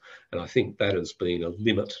maintenance. And I think that has been a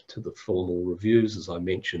limit to the formal reviews. As I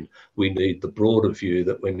mentioned, we need the broader view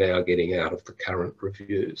that we're now getting out of the current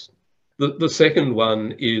reviews. The second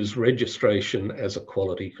one is registration as a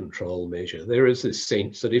quality control measure. There is this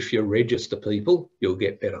sense that if you register people, you'll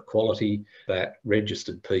get better quality, that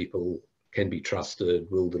registered people can be trusted,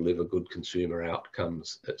 will deliver good consumer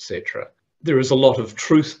outcomes, etc. There is a lot of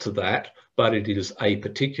truth to that, but it is a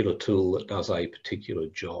particular tool that does a particular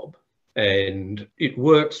job. And it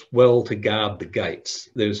works well to guard the gates.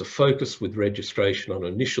 There's a focus with registration on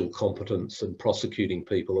initial competence and prosecuting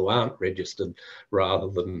people who aren't registered rather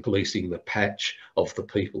than policing the patch of the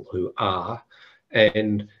people who are.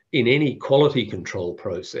 And in any quality control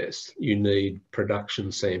process, you need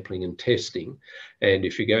production, sampling and testing. And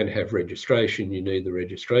if you're going to have registration, you need the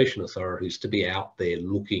registration authorities to be out there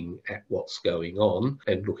looking at what's going on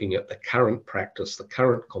and looking at the current practice, the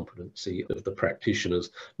current competency of the practitioners,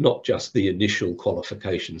 not just the initial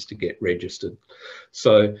qualifications to get registered.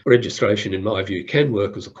 So registration, in my view, can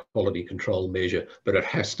work as a quality control measure, but it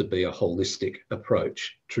has to be a holistic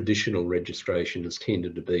approach. Traditional registration has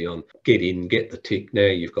tended to be on get in, get the tick, now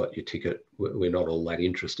you've got your ticket, we're not all that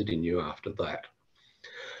interested in you after that.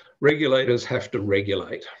 Regulators have to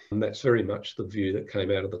regulate, and that's very much the view that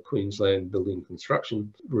came out of the Queensland Building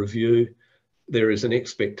Construction Review. There is an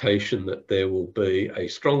expectation that there will be a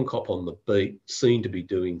strong cop on the beat, seen to be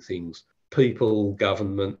doing things. People,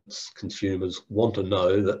 governments, consumers want to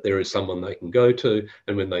know that there is someone they can go to,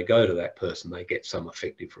 and when they go to that person, they get some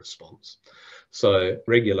effective response. So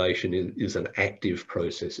regulation is an active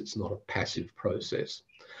process, it's not a passive process.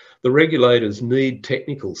 The regulators need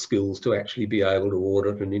technical skills to actually be able to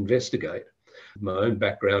audit and investigate. In my own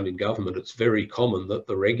background in government, it's very common that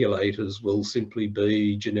the regulators will simply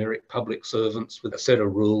be generic public servants with a set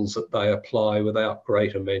of rules that they apply without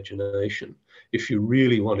great imagination. If you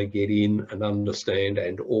really want to get in and understand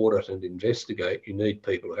and audit and investigate, you need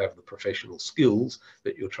people who have the professional skills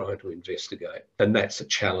that you're trying to investigate. And that's a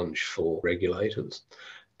challenge for regulators.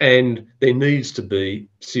 And there needs to be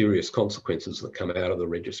serious consequences that come out of the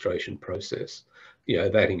registration process. You know,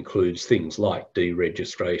 that includes things like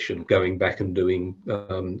deregistration, going back and doing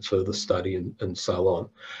further study and so on.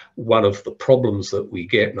 One of the problems that we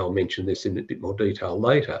get, and I'll mention this in a bit more detail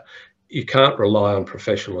later, you can't rely on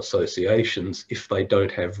professional associations if they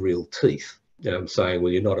don't have real teeth. Saying,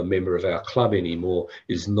 well, you're not a member of our club anymore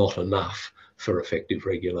is not enough for effective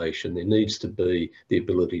regulation. There needs to be the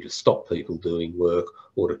ability to stop people doing work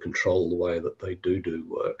or to control the way that they do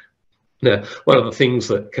work. Now, one of the things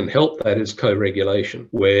that can help that is co-regulation,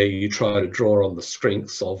 where you try to draw on the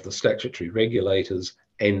strengths of the statutory regulators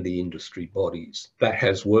and the industry bodies. That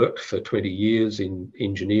has worked for 20 years in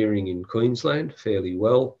engineering in Queensland fairly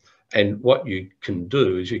well. And what you can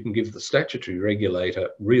do is you can give the statutory regulator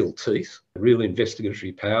real teeth, real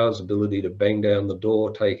investigatory powers, ability to bang down the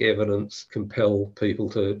door, take evidence, compel people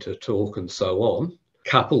to talk and so on,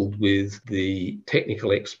 coupled with the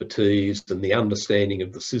technical expertise and the understanding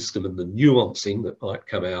of the system and the nuancing that might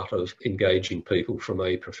come out of engaging people from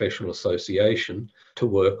a professional association to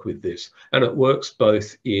work with this. And it works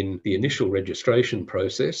both in the initial registration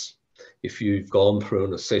process. If you've gone through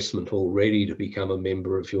an assessment already to become a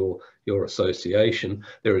member of your association,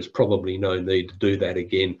 there is probably no need to do that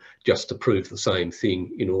again just to prove the same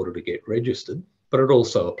thing in order to get registered. But it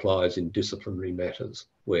also applies in disciplinary matters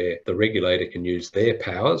where the regulator can use their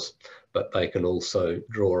powers, but they can also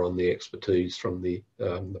draw on the expertise from the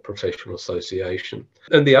professional association.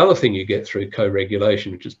 And the other thing you get through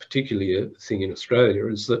co-regulation, which is particularly a thing in Australia,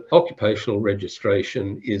 is that occupational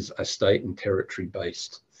registration is a state and territory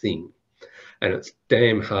based thing. And it's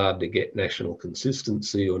damn hard to get national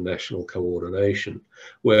consistency or national coordination,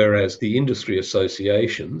 whereas the industry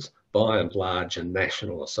associations, by and large, are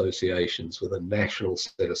national associations with a national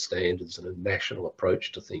set of standards and a national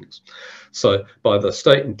approach to things. So by the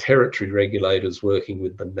state and territory regulators working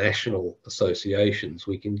with the national associations,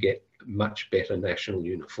 we can get much better national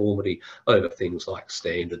uniformity over things like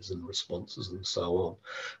standards and responses and so on.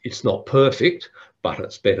 It's not perfect, but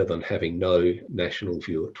it's better than having no national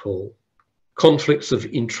view at all. Conflicts of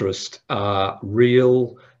interest are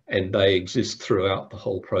real and they exist throughout the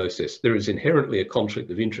whole process. There is inherently a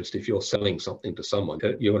conflict of interest if you're selling something to someone.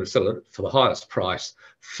 You want to sell it for the highest price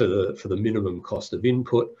for the minimum cost of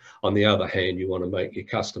input. On the other hand, you want to make your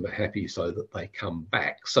customer happy so that they come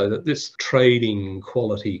back. So that this trading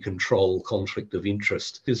quality control conflict of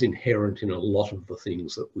interest is inherent in a lot of the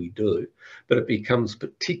things that we do. But it becomes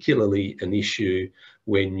particularly an issue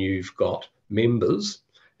when you've got members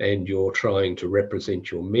and you're trying to represent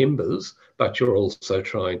your members, but you're also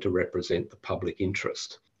trying to represent the public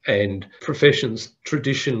interest. And professions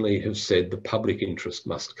traditionally have said the public interest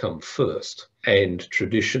must come first. And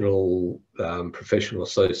traditional professional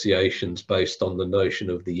associations based on the notion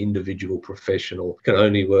of the individual professional can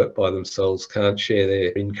only work by themselves, can't share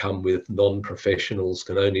their income with non-professionals,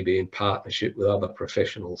 can only be in partnership with other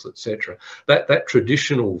professionals, etc. That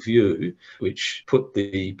traditional view, which put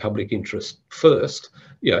the public interest first,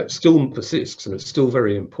 still persists, and it's still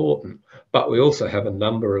very important. But we also have a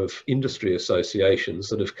number of industry associations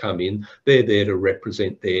that have come in. They're there to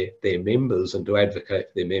represent their members and to advocate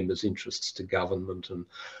for their members' interests to government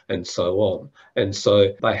and so on. And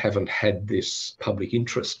so they haven't had this public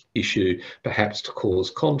interest issue perhaps to cause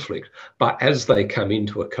conflict. But as they come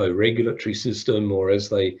into a co-regulatory system, or as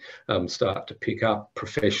they start to pick up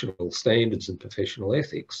professional standards and professional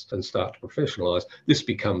ethics and start to professionalise, this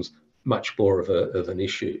becomes much more of an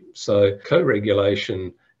issue. So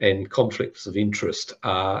co-regulation and conflicts of interest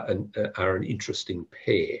are an interesting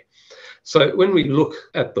pair. So when we look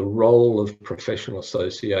at the role of professional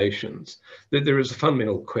associations, there is a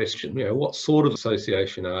fundamental question, what sort of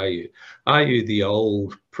association are you? Are you the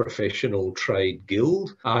old professional trade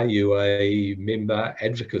guild? Are you a member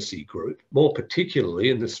advocacy group? More particularly,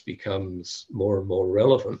 and this becomes more and more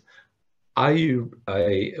relevant, are you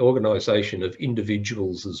an organisation of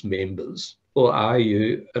individuals as members, or are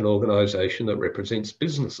you an organisation that represents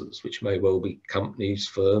businesses, which may well be companies,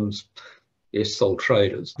 firms, yes, sole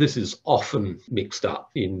traders? This is often mixed up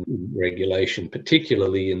in regulation,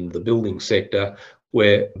 particularly in the building sector,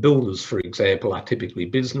 where builders, for example, are typically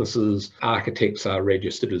businesses, architects are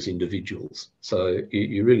registered as individuals. So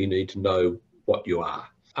you really need to know what you are.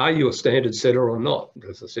 Are you a standard setter or not?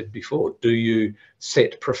 As I said before, do you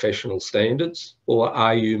set professional standards, or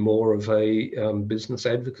are you more of a business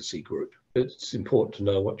advocacy group? It's important to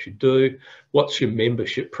know what you do. What's your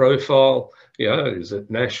membership profile? Is it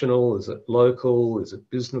national? Is it local? Is it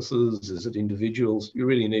businesses? Is it individuals? You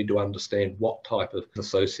really need to understand what type of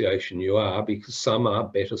association you are, because some are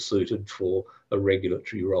better suited for a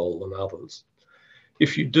regulatory role than others.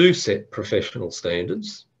 If you do set professional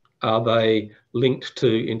standards, are they linked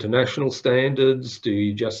to international standards? Do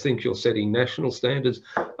you just think you're setting national standards?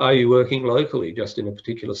 Are you working locally, just in a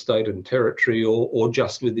particular state and territory, or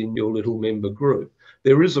just within your little member group?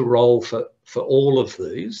 There is a role for all of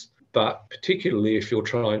these, but particularly if you're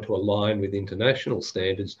trying to align with international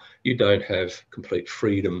standards, you don't have complete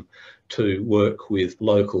freedom to work with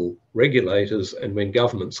local regulators. And when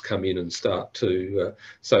governments come in and start to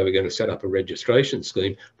say we're going to set up a registration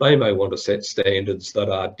scheme, they may want to set standards that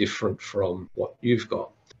are different from what you've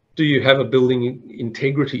got. Do you have a building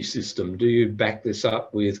integrity system? Do you back this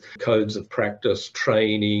up with codes of practice,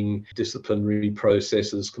 training, disciplinary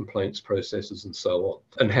processes, complaints processes, and so on?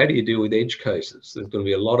 And how do you deal with edge cases? There's going to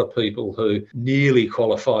be a lot of people who nearly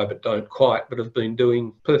qualify but don't quite, but have been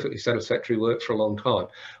doing perfectly satisfactory work for a long time.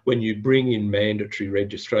 When you bring in mandatory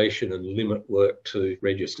registration and limit work to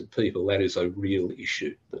registered people, that is a real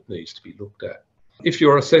issue that needs to be looked at. If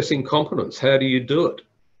you're assessing competence, how do you do it?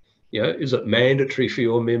 Is it mandatory for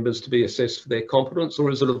your members to be assessed for their competence, or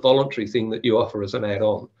is it a voluntary thing that you offer as an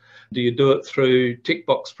add-on? Do you do it through tick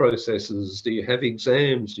box processes? Do you have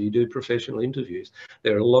exams? Do you do professional interviews?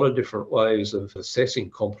 There are a lot of different ways of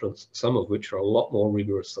assessing competence, some of which are a lot more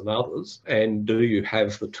rigorous than others. And do you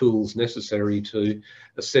have the tools necessary to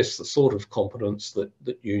assess the sort of competence that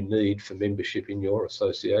you need for membership in your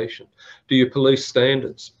association? Do you police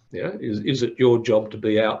standards? Is it your job to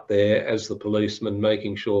be out there as the policeman,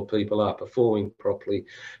 making sure people are performing properly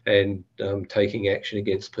and taking action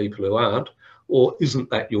against people who aren't? Or isn't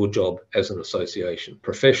that your job as an association?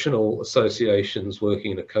 Professional associations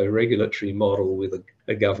working in a co-regulatory model with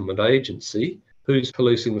a government agency, who's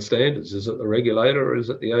policing the standards? Is it the regulator, or is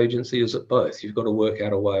it the agency? Is it both? You've got to work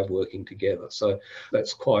out a way of working together. So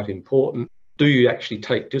that's quite important. Do you actually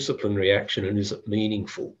take disciplinary action, and is it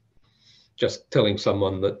meaningful? Just telling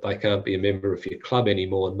someone that they can't be a member of your club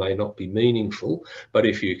anymore may not be meaningful, but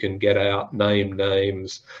if you can get out, name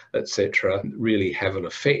names, etc., really have an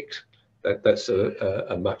effect, that's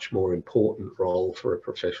a much more important role for a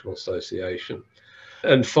professional association.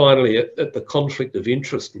 And finally, at the conflict of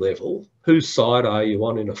interest level, whose side are you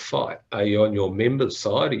on in a fight? Are you on your members'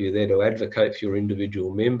 side? Are you there to advocate for your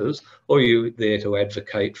individual members? Or are you there to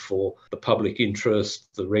advocate for the public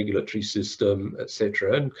interest, the regulatory system,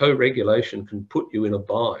 etc.? And co-regulation can put you in a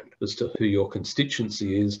bind as to who your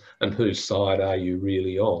constituency is and whose side are you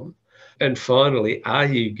really on. And finally, are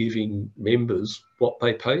you giving members what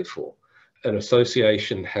they pay for? An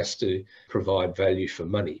association has to provide value for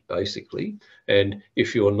money, basically. And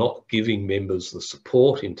if you're not giving members the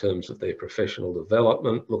support in terms of their professional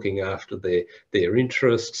development, looking after their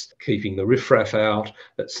interests, keeping the riffraff out,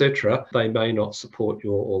 etc., they may not support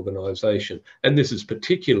your organisation. And this is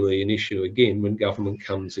particularly an issue, again, when government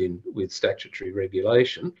comes in with statutory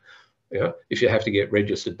regulation. You know, if you have to get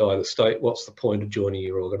registered by the state, what's the point of joining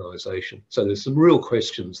your organisation? So there's some real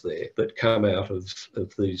questions there that come out of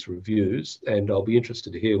these reviews, and I'll be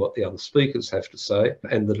interested to hear what the other speakers have to say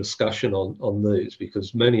and the discussion on these,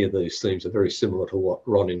 because many of these themes are very similar to what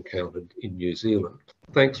Ron encountered in New Zealand.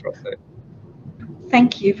 Thanks, Roxanne.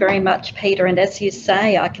 Thank you very much, Peter. And as you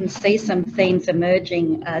say, I can see some themes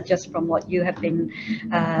emerging just from what you have been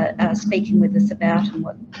speaking with us about and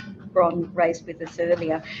what Ron raised with us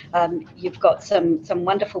earlier. You've got some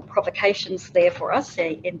wonderful provocations there for us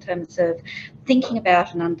in terms of thinking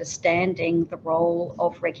about and understanding the role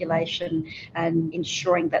of regulation and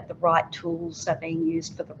ensuring that the right tools are being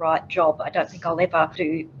used for the right job. I don't think I'll ever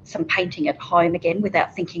do some painting at home again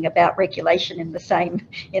without thinking about regulation in the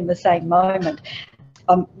same moment.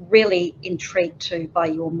 I'm really intrigued too by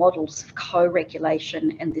your models of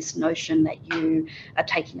co-regulation and this notion that you are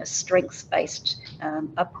taking a strengths-based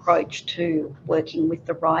approach to working with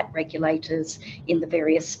the right regulators in the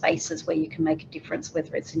various spaces where you can make a difference,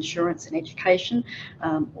 whether it's insurance and education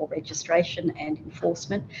or registration and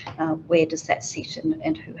enforcement. Where does that sit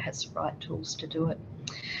and who has the right tools to do it?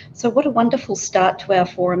 So what a wonderful start to our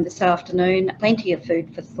forum this afternoon. Plenty of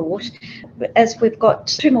food for thought. As we've got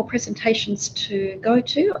two more presentations to go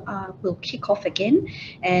to, we'll kick off again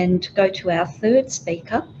and go to our third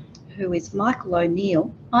speaker, who is Michael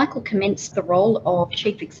O'Neill. Michael commenced the role of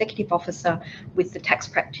Chief Executive Officer with the Tax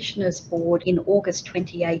Practitioners Board in August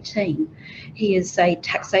 2018. He is a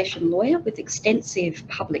taxation lawyer with extensive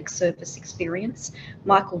public service experience.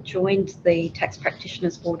 Michael joined the Tax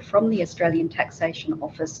Practitioners Board from the Australian Taxation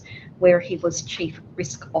Office, where he was Chief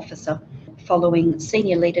Risk Officer, following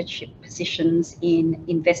senior leadership positions in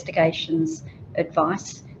investigations,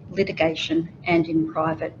 advice, litigation, and in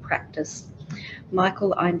private practice.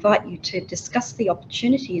 Michael, I invite you to discuss the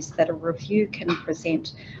opportunities that a review can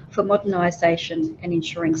present for modernisation and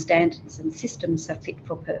ensuring standards and systems are fit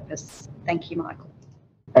for purpose. Thank you, Michael.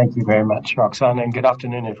 Thank you very much, Roxanne, and good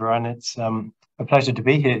afternoon, everyone. It's a pleasure to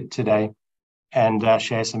be here today and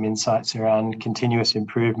share some insights around continuous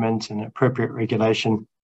improvement and appropriate regulation,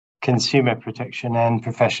 consumer protection and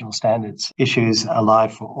professional standards, issues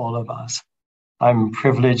alive for all of us. I'm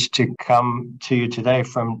privileged to come to you today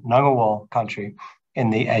from Ngunnawal country in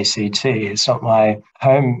the ACT. It's not my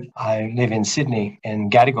home. I live in Sydney in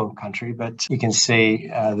Gadigal country, but you can see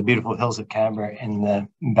the beautiful hills of Canberra in the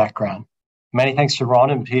background. Many thanks to Ron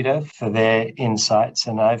and Peter for their insights,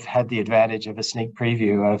 and I've had the advantage of a sneak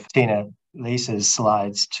preview of Tina Lisa's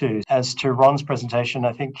slides too. As to Ron's presentation,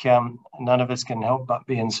 I think none of us can help but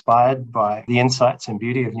be inspired by the insights and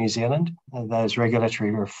beauty of New Zealand, those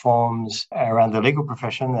regulatory reforms around the legal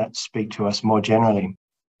profession that speak to us more generally.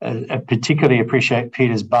 I particularly appreciate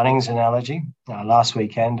Peter's Bunnings analogy. Last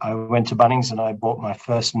weekend, I went to Bunnings and I bought my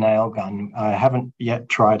first nail gun. I haven't yet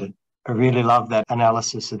tried it. I really love that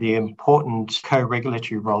analysis of the important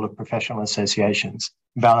co-regulatory role of professional associations,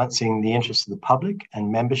 balancing the interests of the public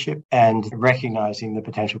and membership and recognising the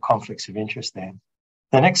potential conflicts of interest there.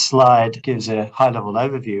 The next slide gives a high-level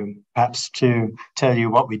overview, perhaps to tell you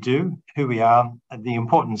what we do, who we are, and the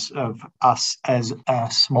importance of us as a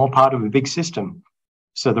small part of a big system.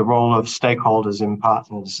 So the role of stakeholders and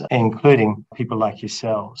partners, including people like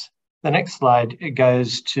yourselves. The next slide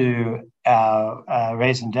goes to our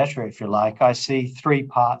raison d'etre, if you like. I see three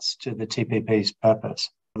parts to the TPP's purpose.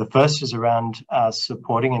 The first is around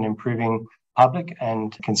supporting and improving public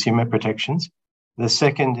and consumer protections. The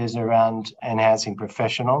second is around enhancing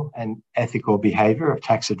professional and ethical behaviour of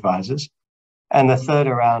tax advisors. And the third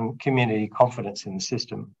around community confidence in the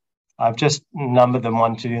system. I've just numbered them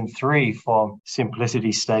 1, 2, and 3 for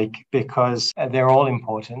simplicity's sake because they're all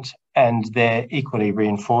important and they're equally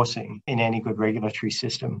reinforcing in any good regulatory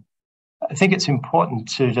system. I think it's important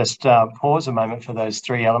to just pause a moment for those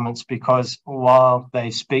three elements because while they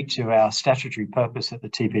speak to our statutory purpose at the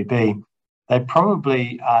TPP, they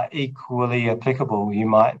probably are equally applicable. You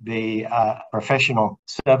might be a professional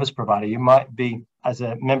service provider. You might be as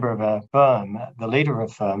a member of a firm, the leader of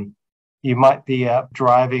a firm, you might be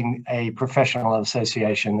driving a professional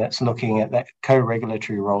association that's looking at that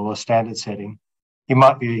co-regulatory role or standard setting. You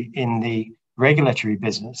might be in the regulatory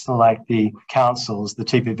business, like the councils, the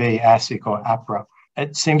TPB, ASIC, or APRA.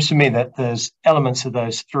 It seems to me that there's elements of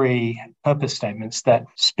those three purpose statements that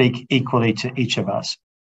speak equally to each of us.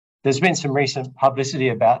 There's been some recent publicity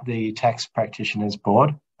about the Tax Practitioners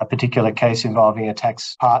Board, a particular case involving a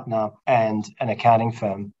tax partner and an accounting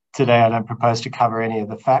firm. Today, I don't propose to cover any of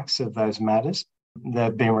the facts of those matters.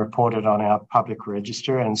 They've been reported on our public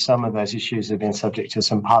register, and some of those issues have been subject to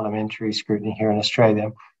some parliamentary scrutiny here in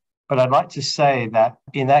Australia. But I'd like to say that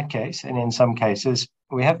in that case, and in some cases,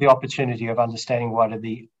 we have the opportunity of understanding what are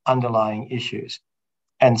the underlying issues.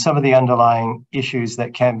 And some of the underlying issues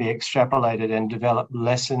that can be extrapolated and develop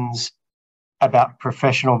lessons about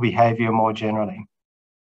professional behaviour more generally.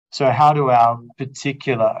 So how do our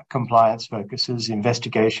particular compliance focuses,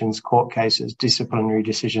 investigations, court cases, disciplinary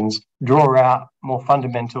decisions, draw out more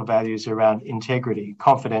fundamental values around integrity,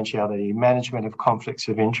 confidentiality, management of conflicts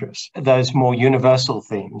of interest, those more universal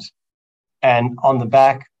themes? And on the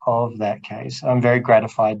back of that case, I'm very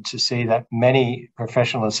gratified to see that many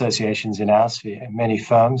professional associations in our sphere, many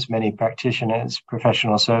firms, many practitioners,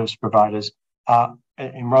 professional service providers are,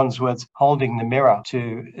 in Ron's words, holding the mirror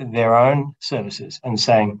to their own services and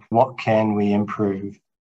saying, what can we improve?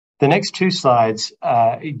 The next two slides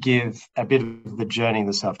give a bit of the journey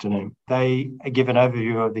this afternoon. They give an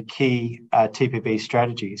overview of the key TPB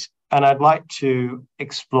strategies, and I'd like to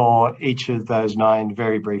explore each of those 9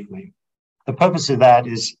 very briefly. The purpose of that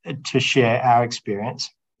is to share our experience,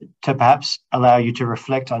 to perhaps allow you to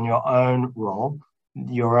reflect on your own role,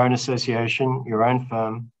 your own association, your own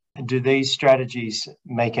firm. Do these strategies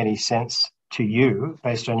make any sense to you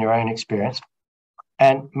based on your own experience?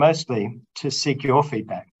 And mostly to seek your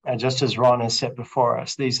feedback. And just as Ron has set before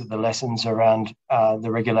us, these are the lessons around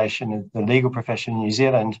the regulation of the legal profession in New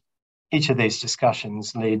Zealand. Each of these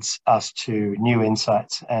discussions leads us to new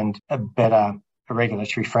insights and better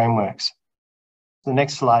regulatory frameworks. The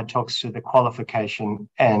next slide talks to the qualification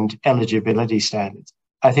and eligibility standards.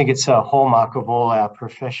 I think it's a hallmark of all our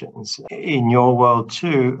professions. In your world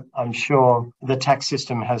too, I'm sure the tax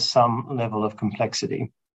system has some level of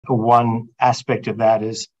complexity. One aspect of that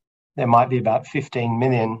is there might be about 15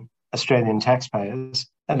 million Australian taxpayers,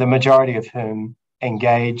 and the majority of whom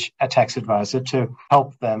engage a tax advisor to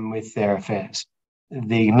help them with their affairs.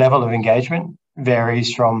 The level of engagement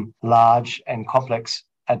varies from large and complex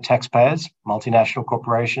taxpayers, multinational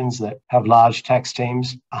corporations that have large tax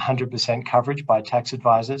teams, 100% coverage by tax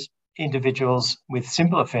advisors. Individuals with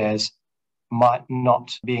simple affairs might not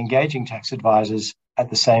be engaging tax advisors at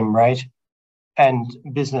the same rate. And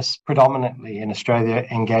business predominantly in Australia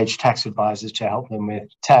engage tax advisors to help them with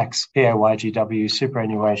tax, PAYGW,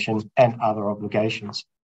 superannuation, and other obligations.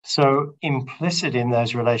 So implicit in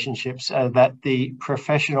those relationships that the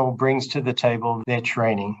professional brings to the table their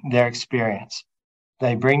training, their experience.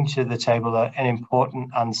 They bring to the table an important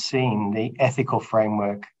unseen, the ethical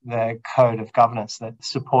framework, the code of governance that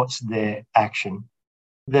supports their action.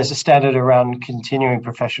 There's a standard around continuing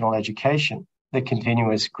professional education, the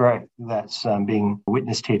continuous growth that's being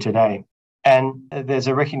witnessed here today. And there's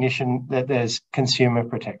a recognition that there's consumer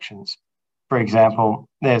protections. For example,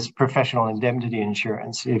 there's professional indemnity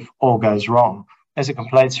insurance if all goes wrong. There's a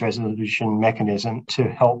complaints resolution mechanism to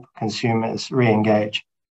help consumers re-engage.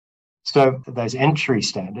 So those entry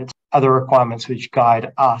standards are the requirements which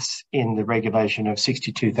guide us in the regulation of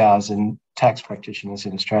 62,000 tax practitioners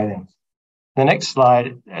in Australia. The next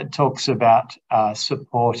slide talks about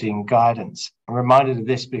supporting guidance. I'm reminded of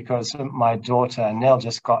this because my daughter, Nell,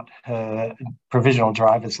 just got her provisional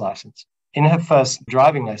driver's license. In her first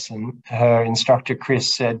driving lesson, her instructor,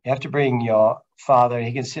 Chris, said, you have to bring your father,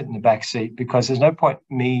 he can sit in the back seat because there's no point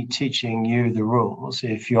me teaching you the rules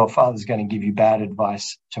if your father's going to give you bad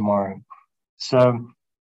advice tomorrow. So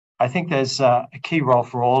I think there's a key role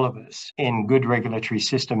for all of us in good regulatory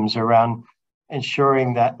systems around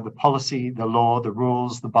ensuring that the policy, the law, the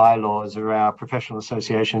rules, the bylaws of our professional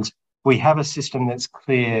associations, we have a system that's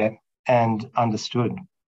clear and understood.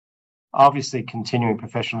 Obviously, continuing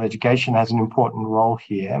professional education has an important role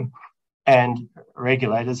here, and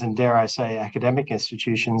regulators and, dare I say, academic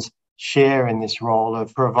institutions share in this role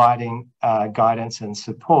of providing guidance and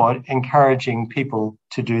support, encouraging people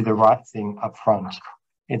to do the right thing up front.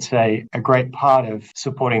 It's a great part of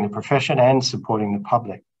supporting the profession and supporting the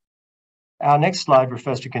public. Our next slide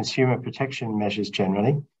refers to consumer protection measures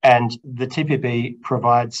generally, and the TPB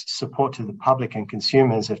provides support to the public and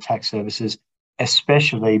consumers of tax services,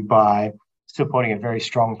 especially by supporting a very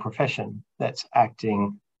strong profession that's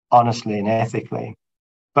acting honestly and ethically.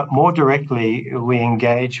 But more directly, we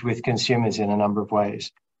engage with consumers in a number of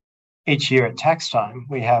ways. Each year at tax time,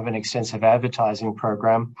 we have an extensive advertising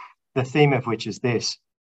program, the theme of which is this: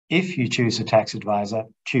 if you choose a tax advisor,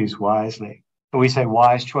 choose wisely. We say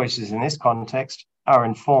wise choices in this context are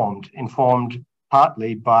informed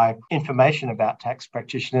partly by information about tax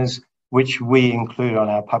practitioners, which we include on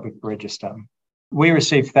our public register. We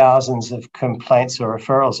receive thousands of complaints or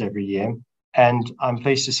referrals every year, and I'm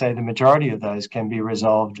pleased to say the majority of those can be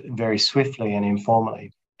resolved very swiftly and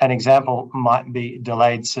informally. An example might be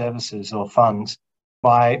delayed services or funds.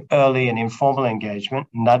 By early and informal engagement,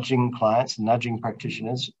 nudging clients, nudging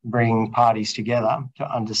practitioners, bringing parties together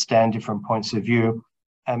to understand different points of view,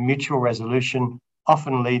 a mutual resolution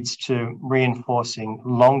often leads to reinforcing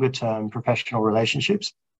longer-term professional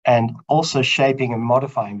relationships and also shaping and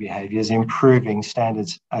modifying behaviours, improving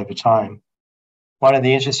standards over time. One of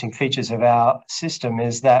the interesting features of our system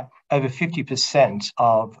is that over 50%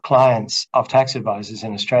 of clients of tax advisors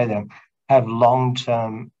in Australia have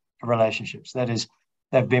long-term relationships. That is,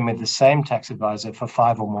 they've been with the same tax advisor for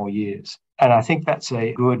 5 or more years. And I think that's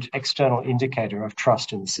a good external indicator of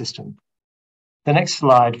trust in the system. The next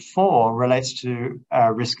slide 4 relates to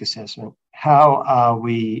our risk assessment. How are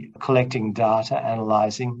we collecting data,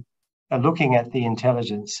 analysing, looking at the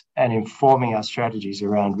intelligence and informing our strategies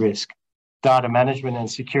around risk? Data management and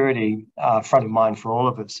security are front of mind for all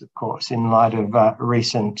of us, of course, in light of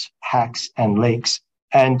recent hacks and leaks.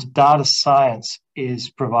 And data science is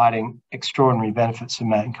providing extraordinary benefits for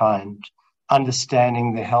mankind,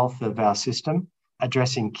 understanding the health of our system,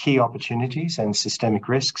 addressing key opportunities and systemic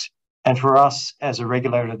risks. And for us, as a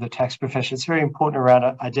regulator of the tax profession, it's very important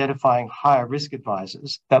around identifying higher risk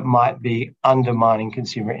advisors that might be undermining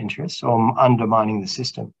consumer interests or undermining the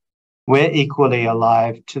system. We're equally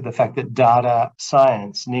alive to the fact that data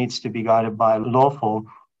science needs to be guided by lawful,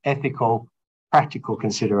 ethical, practical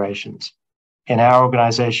considerations. In our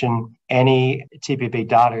organisation, any TPB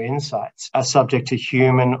data insights are subject to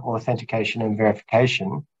human authentication and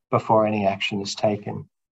verification before any action is taken.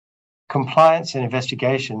 Compliance and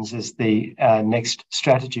investigations is the next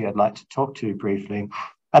strategy I'd like to talk to briefly.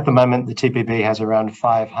 At the moment, the TPB has around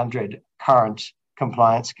 500 current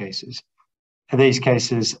compliance cases. These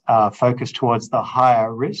cases are focused towards the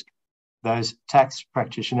higher risk, those tax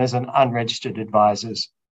practitioners and unregistered advisors.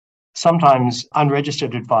 Sometimes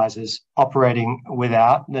unregistered advisors operating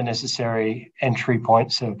without the necessary entry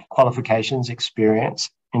points of qualifications, experience,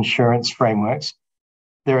 insurance frameworks.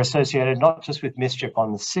 They're associated not just with mischief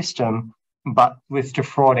on the system, but with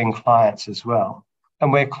defrauding clients as well.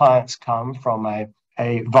 And where clients come from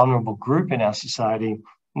a vulnerable group in our society,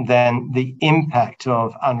 then the impact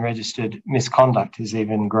of unregistered misconduct is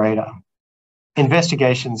even greater.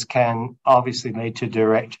 Investigations can obviously lead to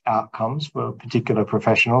direct outcomes for particular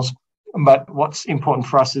professionals, but what's important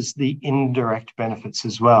for us is the indirect benefits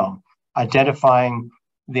as well. Identifying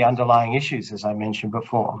the underlying issues, as I mentioned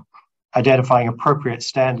before, identifying appropriate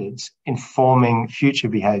standards, informing future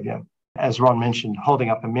behaviour, as Ron mentioned, holding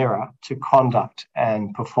up a mirror to conduct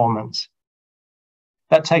and performance.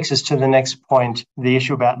 That takes us to the next point, the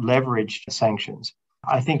issue about leveraged sanctions.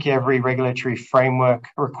 I think every regulatory framework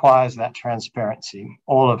requires that transparency.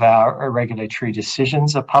 All of our regulatory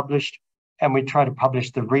decisions are published, and we try to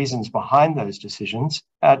publish the reasons behind those decisions.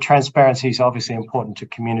 Transparency is obviously important to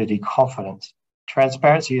community confidence.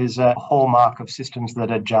 Transparency is a hallmark of systems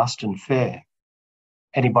that are just and fair.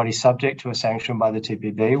 Anybody subject to a sanction by the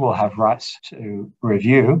TPB will have rights to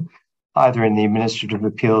review, either in the Administrative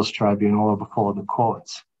Appeals Tribunal or before the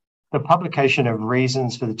courts. The publication of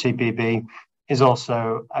reasons for the TPB is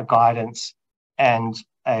also a guidance and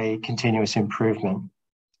a continuous improvement.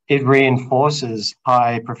 It reinforces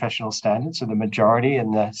high professional standards of the majority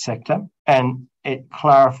in the sector, and it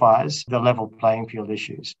clarifies the level playing field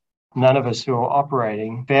issues. None of us who are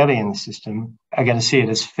operating fairly in the system are going to see it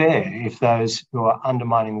as fair if those who are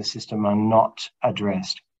undermining the system are not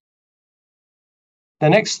addressed. The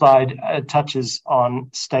next slide touches on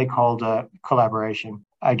stakeholder collaboration.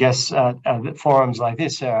 I guess forums like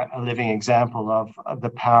this are a living example of the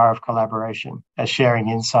power of collaboration, sharing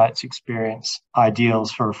insights, experience,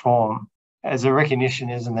 ideals for reform. There's a recognition,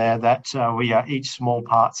 isn't there, that we are each small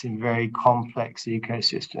parts in very complex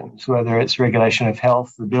ecosystems, whether it's regulation of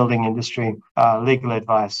health, the building industry, legal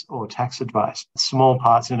advice, or tax advice. Small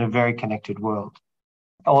parts in a very connected world.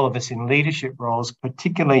 All of us in leadership roles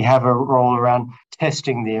particularly have a role around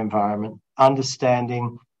testing the environment,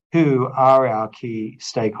 understanding who are our key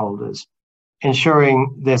stakeholders,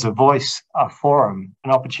 ensuring there's a voice, a forum,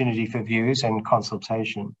 an opportunity for views and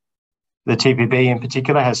consultation. The TPB in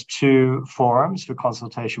particular has 2 forums for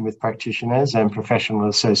consultation with practitioners and professional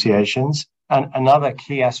associations. And another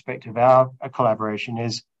key aspect of our collaboration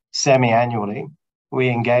is semi-annually, we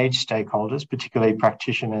engage stakeholders, particularly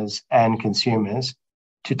practitioners and consumers,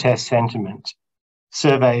 to test sentiment.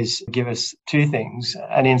 Surveys give us 2 things: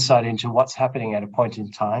 an insight into what's happening at a point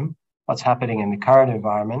in time, what's happening in the current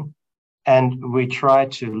environment, and we try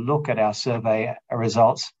to look at our survey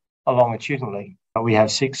results longitudinally. We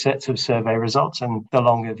have 6 sets of survey results, and the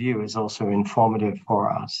longer view is also informative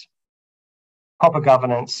for us. Proper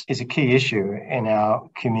governance is a key issue in our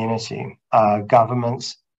community.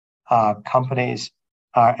 Governments, companies,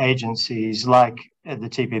 agencies like the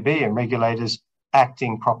TPB and regulators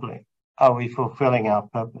acting properly. Are we fulfilling our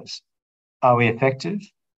purpose? Are we effective?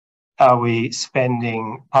 Are we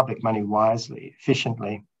spending public money wisely,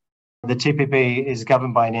 efficiently? The TPB is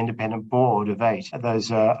governed by an independent board of 8.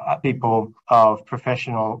 Those are people of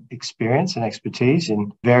professional experience and expertise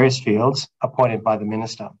in various fields appointed by the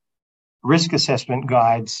Minister. Risk assessment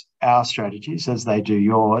guides our strategies as they do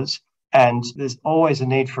yours, and there's always a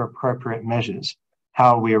need for appropriate measures.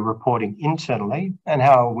 How we are reporting internally and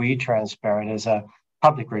how are we transparent as a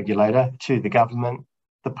public regulator to the government,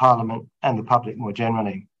 the Parliament and the public more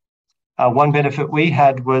generally. One benefit we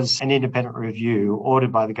had was an independent review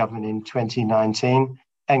ordered by the government in 2019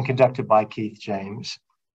 and conducted by Keith James.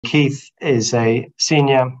 Keith is a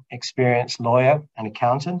senior experienced lawyer and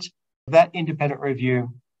accountant. That independent review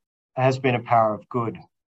has been a power of good.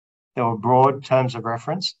 There were broad terms of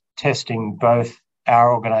reference testing both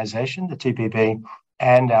our organisation, the TPB,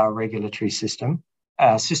 and our regulatory system.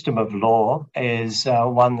 Our system of law is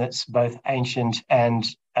one that's both ancient and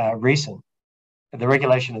recent. The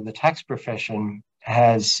regulation of the tax profession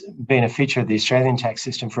has been a feature of the Australian tax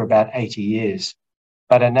system for about 80 years,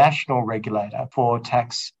 but a national regulator for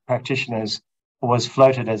tax practitioners was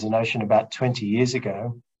floated as a notion about 20 years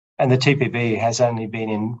ago, and the TPB has only been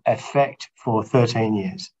in effect for 13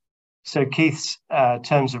 years. So Keith's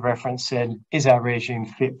terms of reference said, is our regime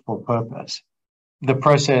fit for purpose? The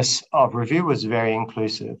process of review was very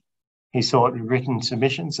inclusive. He sought written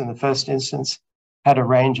submissions in the first instance, had a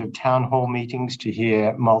range of town hall meetings to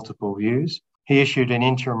hear multiple views. He issued an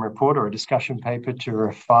interim report or a discussion paper to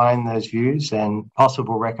refine those views and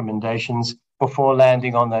possible recommendations before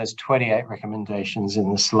landing on those 28 recommendations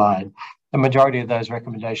in the slide. The majority of those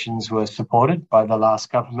recommendations were supported by the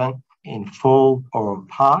last government in full or in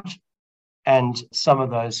part, and some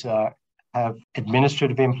of those have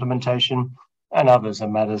administrative implementation and others are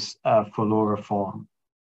matters for law reform.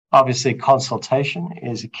 Obviously, consultation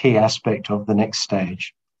is a key aspect of the next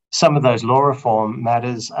stage. Some of those law reform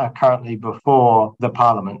matters are currently before the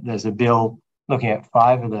Parliament. There's a bill looking at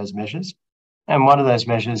 5 of those measures, and one of those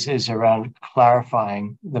measures is around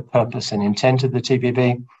clarifying the purpose and intent of the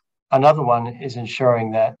TPB. Another one is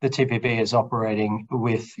ensuring that the TPB is operating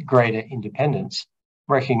with greater independence,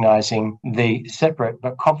 recognising the separate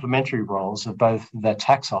but complementary roles of both the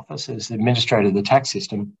tax office as the administrator of the tax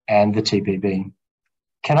system and the TPB.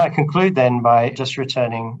 Can I conclude then by just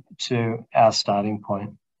returning to our starting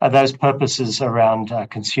point? Those purposes around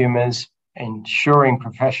consumers, ensuring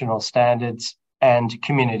professional standards and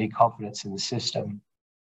community confidence in the system.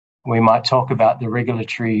 We might talk about the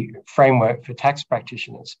regulatory framework for tax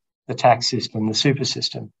practitioners, the tax system, the super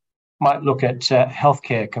system. Might look at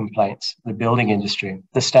healthcare complaints, the building industry,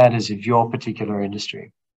 the standards of your particular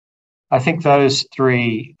industry. I think those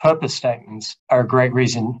 3 purpose statements are a great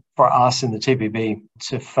reason for us in the TPB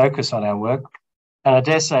to focus on our work. And I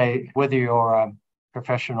dare say, whether you're a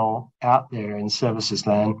professional out there in services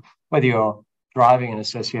land, whether you're driving an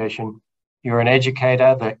association, you're an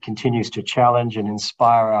educator that continues to challenge and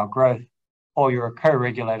inspire our growth, or you're a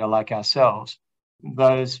co-regulator like ourselves,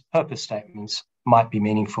 those purpose statements might be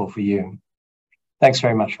meaningful for you. Thanks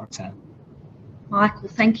very much, Roxanne. Michael,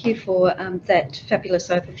 thank you for that fabulous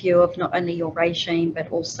overview of not only your regime,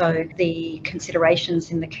 but also the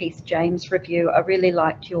considerations in the Keith James review. I really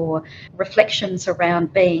liked your reflections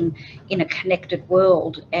around being in a connected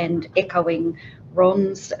world and echoing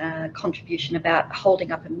Ron's contribution about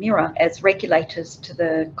holding up a mirror as regulators to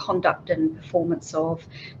the conduct and performance of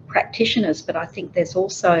practitioners. But I think there's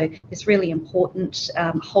also this really important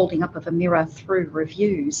holding up of a mirror through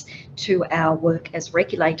reviews to our work as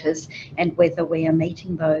regulators and whether we are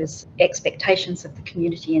meeting those expectations of the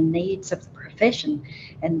community and needs of the profession.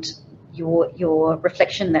 And your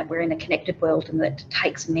reflection that we're in a connected world and that it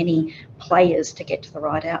takes many players to get to the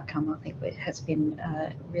right outcome, I think it has been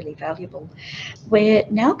really valuable. We're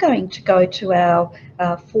now going to go to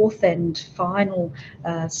our fourth and final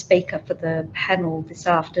speaker for the panel this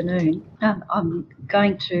afternoon. I'm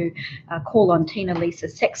going to call on Tina Lisa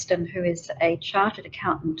Sexton, who is a chartered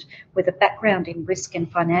accountant with a background in risk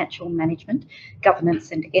and financial management,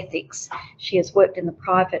 governance and ethics. She has worked in the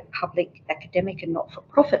private, public, academic and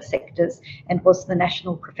not-for-profit sectors and was the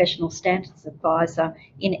National Professional Standards Advisor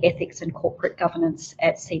in Ethics and Corporate Governance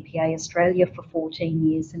at CPA Australia for 14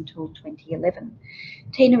 years until 2011.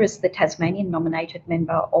 Tina is the Tasmanian nominated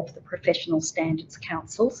member of the Professional Standards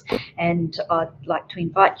Councils, and I'd like to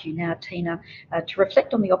invite you now, Tina, to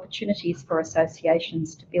reflect on the opportunities for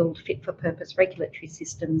associations to build fit-for-purpose regulatory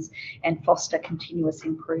systems and foster continuous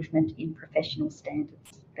improvement in professional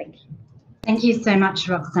standards. Thank you. Thank you so much,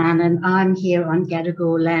 Roxanne, and I'm here on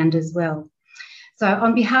Gadigal land as well. So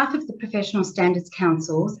on behalf of the Professional Standards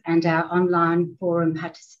Councils and our online forum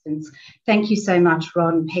participants, thank you so much,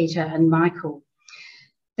 Ron, Peter and Michael.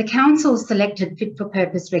 The Council selected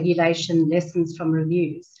fit-for-purpose regulation lessons from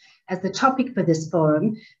reviews as the topic for this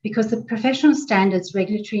forum because the professional standards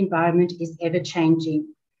regulatory environment is ever-changing.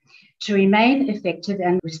 To remain effective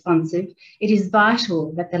and responsive, it is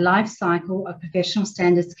vital that the life cycle of professional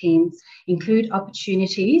standards schemes include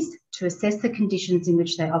opportunities to assess the conditions in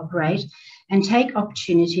which they operate and take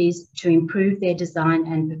opportunities to improve their design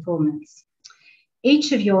and performance.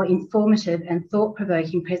 Each of your informative and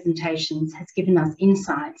thought-provoking presentations has given us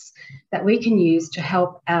insights that we can use to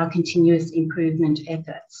help our continuous improvement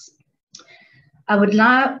efforts. I would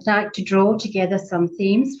now like to draw together some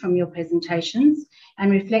themes from your presentations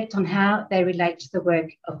and reflect on how they relate to the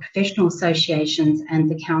work of professional associations and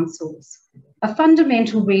the councils. A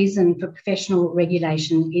fundamental reason for professional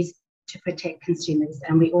regulation is to protect consumers,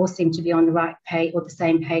 and we all seem to be on the right page or the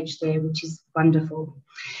same page there, which is wonderful.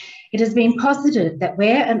 It has been posited that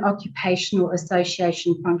where an occupational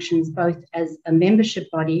association functions both as a membership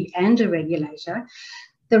body and a regulator,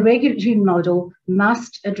 the regulatory model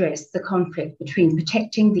must address the conflict between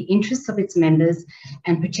protecting the interests of its members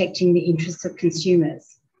and protecting the interests of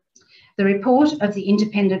consumers. The report of the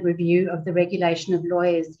Independent Review of the Regulation of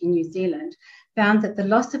Lawyers in New Zealand found that the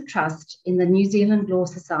loss of trust in the New Zealand Law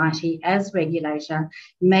Society as regulator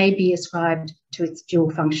may be ascribed to its dual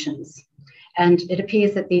functions. And it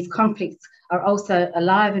appears that these conflicts are also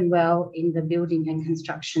alive and well in the building and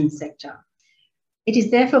construction sector. It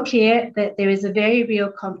is therefore clear that there is a very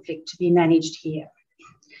real conflict to be managed here.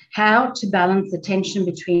 How to balance the tension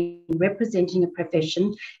between representing a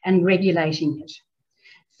profession and regulating it.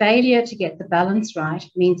 Failure to get the balance right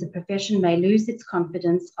means the profession may lose its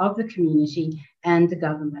confidence of the community and the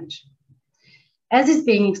government. As is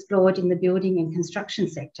being explored in the building and construction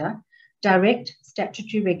sector, direct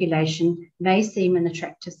statutory regulation may seem an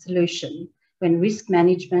attractive solution when risk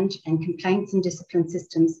management and complaints and discipline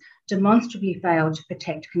systems demonstrably fail to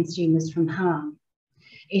protect consumers from harm.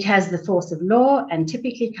 It has the force of law and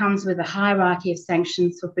typically comes with a hierarchy of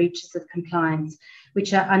sanctions for breaches of compliance,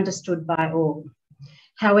 which are understood by all.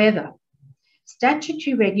 However,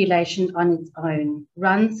 statutory regulation on its own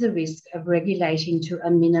runs the risk of regulating to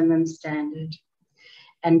a minimum standard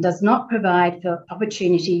and does not provide for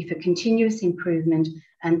opportunity for continuous improvement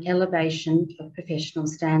and elevation of professional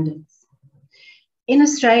standards. In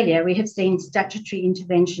Australia, we have seen statutory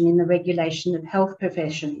intervention in the regulation of health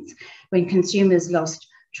professions when consumers lost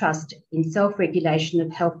trust in self-regulation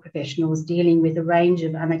of health professionals dealing with a range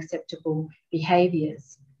of unacceptable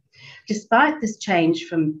behaviours. Despite this change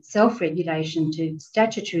from self-regulation to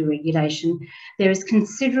statutory regulation, there is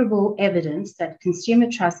considerable evidence that consumer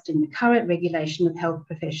trust in the current regulation of health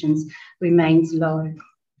professions remains low.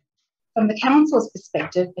 From the Council's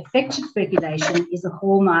perspective, effective regulation is a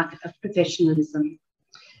hallmark of professionalism,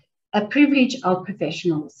 a privilege of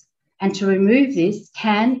professionals, and to remove this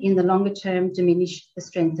can, in the longer term, diminish the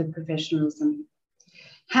strength of professionalism.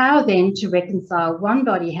 How then to reconcile one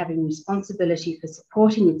body having responsibility for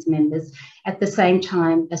supporting its members at the same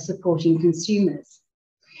time as supporting consumers?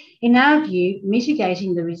 In our view,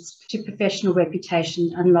 mitigating the risk to professional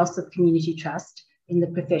reputation and loss of community trust in the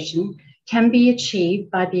profession can be achieved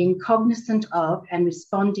by being cognizant of and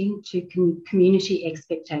responding to community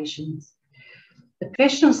expectations. The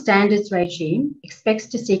professional standards regime expects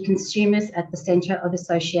to see consumers at the centre of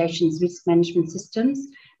associations' risk management systems,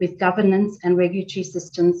 with governance and regulatory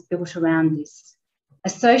systems built around this.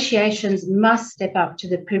 Associations must step up to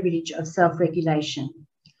the privilege of self-regulation.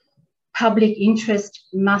 Public interest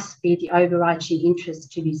must be the overarching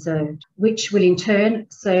interest to be served, which will in turn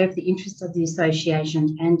serve the interests of the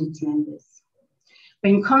association and its members.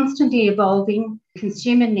 When constantly evolving,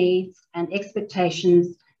 consumer needs and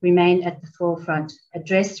expectations remain at the forefront,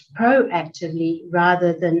 addressed proactively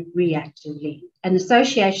rather than reactively. An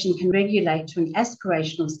association can regulate to an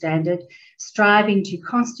aspirational standard, striving to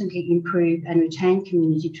constantly improve and retain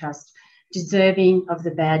community trust, deserving of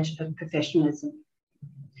the badge of professionalism.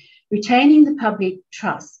 Retaining the public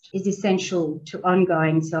trust is essential to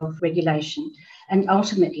ongoing self-regulation and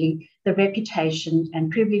ultimately the reputation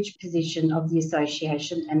and privileged position of the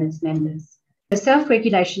association and its members. The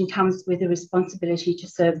self-regulation comes with a responsibility to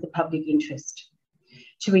serve the public interest.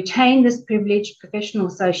 To retain this privilege, professional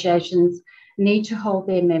associations need to hold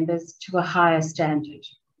their members to a higher standard.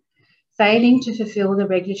 Failing to fulfil the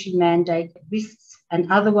regulatory mandate risks an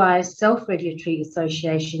otherwise self-regulatory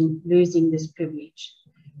association losing this privilege.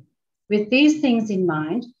 With these things in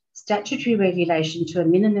mind, statutory regulation to a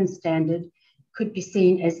minimum standard could be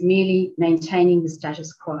seen as merely maintaining the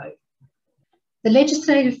status quo. The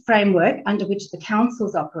legislative framework under which the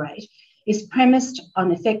councils operate is premised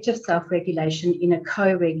on effective self-regulation in a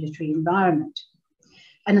co-regulatory environment.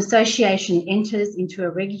 An association enters into a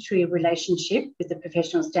regulatory relationship with the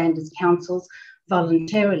Professional Standards Councils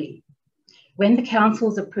voluntarily. When the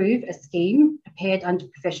councils approve a scheme prepared under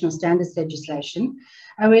professional standards legislation,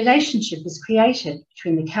 a relationship is created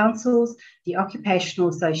between the councils, the occupational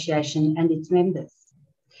association and its members.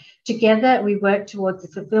 Together, we work towards the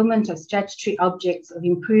fulfilment of statutory objects of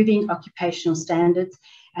improving occupational standards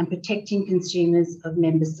and protecting consumers of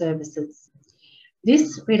member services.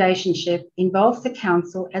 This relationship involves the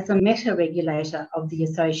council as a meta-regulator of the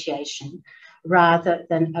association rather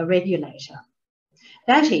than a regulator.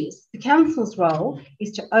 That is, the council's role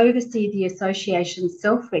is to oversee the association's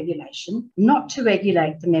self-regulation, not to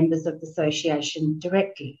regulate the members of the association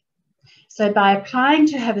directly. So by applying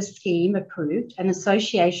to have a scheme approved, an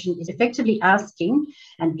association is effectively asking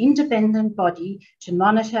an independent body to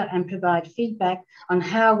monitor and provide feedback on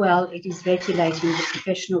how well it is regulating the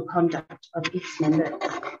professional conduct of its members.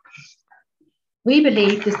 We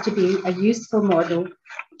believe this to be a useful model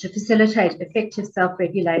to facilitate effective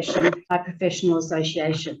self-regulation by professional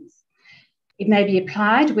associations. It may be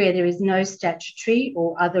applied where there is no statutory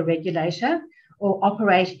or other regulator, or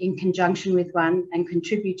operate in conjunction with one and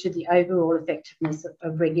contribute to the overall effectiveness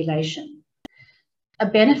of regulation. A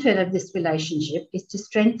benefit of this relationship is to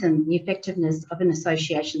strengthen the effectiveness of an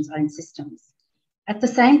association's own systems. At the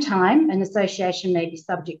same time, an association may be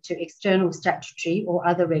subject to external statutory or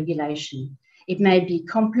other regulation. It may be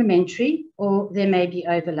complementary or there may be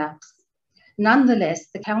overlaps. Nonetheless,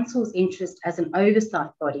 the Council's interest as an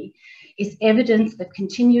oversight body is evidence of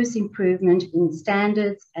continuous improvement in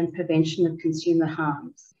standards and prevention of consumer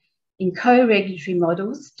harms. In co-regulatory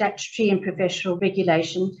models, statutory and professional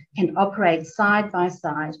regulation can operate side by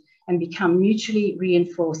side and become mutually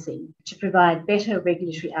reinforcing to provide better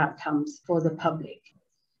regulatory outcomes for the public.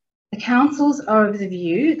 The councils are of the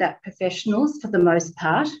view that professionals, for the most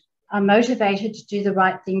part, are motivated to do the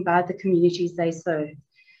right thing by the communities they serve.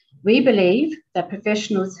 We believe that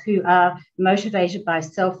professionals who are motivated by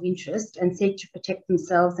self-interest and seek to protect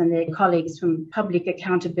themselves and their colleagues from public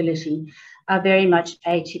accountability are very much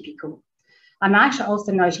atypical. I might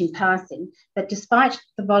also note in passing that despite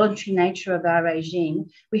the voluntary nature of our regime,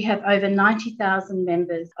 we have over 90,000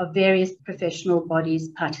 members of various professional bodies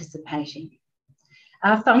participating.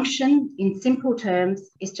 Our function, in simple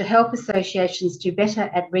terms, is to help associations do better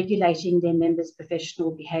at regulating their members'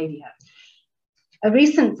 professional behaviour. A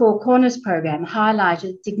recent Four Corners program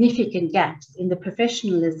highlighted significant gaps in the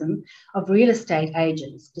professionalism of real estate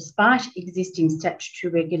agents, despite existing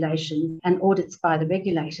statutory regulation and audits by the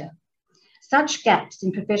regulator. Such gaps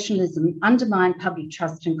in professionalism undermine public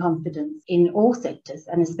trust and confidence in all sectors,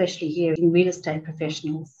 and especially here in real estate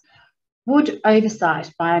professionals. Would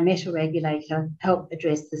oversight by a meta-regulator help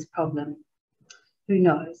address this problem? Who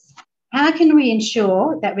knows? How can we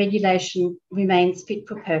ensure that regulation remains fit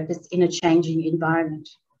for purpose in a changing environment?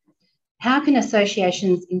 How can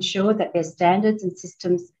associations ensure that their standards and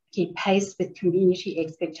systems keep pace with community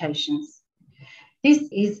expectations? This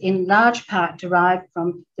is in large part derived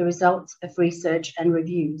from the results of research and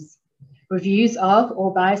reviews. Reviews of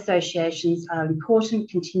or by associations are important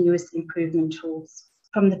continuous improvement tools.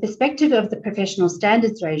 From the perspective of the professional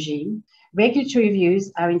standards regime, regulatory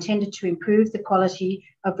reviews are intended to improve the quality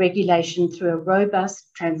of regulation through a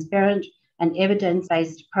robust, transparent and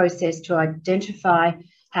evidence-based process to identify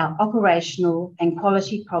how operational and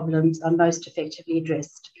quality problems are most effectively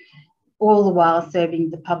addressed, all the while serving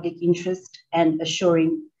the public interest and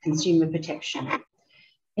assuring consumer protection.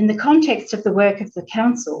 In the context of the work of the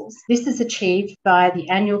councils, this is achieved by the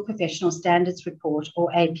Annual Professional Standards Report, or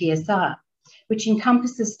APSR, which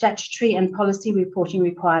encompasses statutory and policy reporting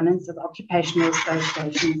requirements of occupational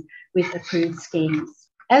associations with approved schemes.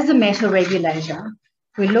 As a meta-regulator,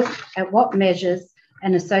 we look at what measures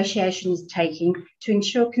an association is taking to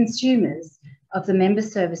ensure consumers of the member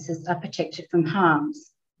services are protected from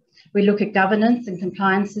harms. We look at governance and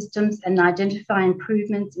compliance systems and identify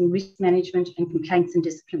improvements in risk management and complaints and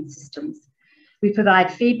discipline systems. We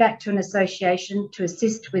provide feedback to an association to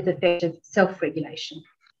assist with effective self-regulation.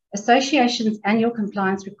 Associations' annual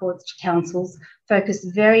compliance reports to councils focus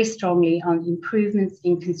very strongly on improvements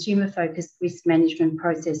in consumer-focused risk management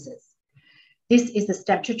processes. This is a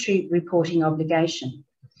statutory reporting obligation.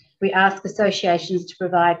 We ask associations to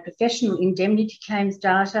provide professional indemnity claims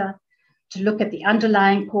data, to look at the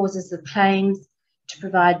underlying causes of claims, to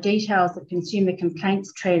provide details of consumer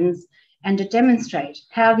complaints trends, and to demonstrate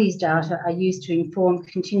how these data are used to inform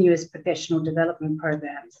continuous professional development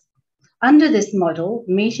programs. Under this model,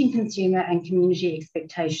 meeting consumer and community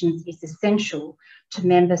expectations is essential to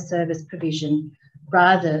member service provision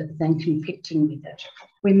rather than conflicting with it.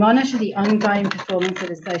 We monitor the ongoing performance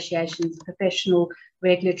of associations' professional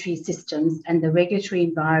regulatory systems and the regulatory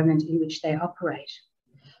environment in which they operate.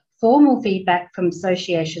 Formal feedback from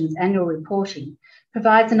associations' annual reporting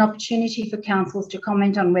provides an opportunity for councils to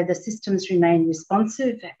comment on whether systems remain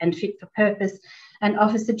responsive and fit for purpose and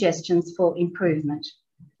offer suggestions for improvement.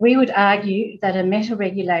 We would argue that a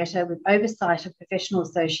meta-regulator with oversight of professional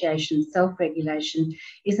associations' self-regulation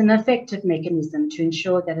is an effective mechanism to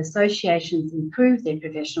ensure that associations improve their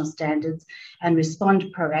professional standards and respond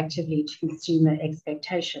proactively to consumer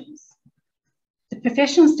expectations. The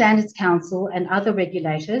Professional Standards Council and other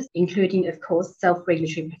regulators, including, of course,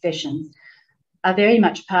 self-regulatory professions, are very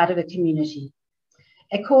much part of a community.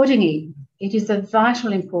 Accordingly, it is of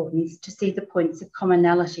vital importance to see the points of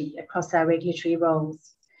commonality across our regulatory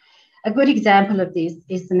roles. A good example of this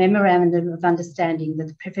is the Memorandum of Understanding that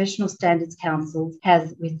the Professional Standards Council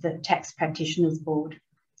has with the Tax Practitioners Board.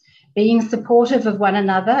 Being supportive of one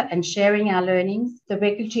another and sharing our learnings, the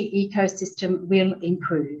regulatory ecosystem will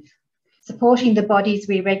improve. Supporting the bodies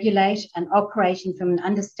we regulate and operating from an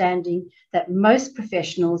understanding that most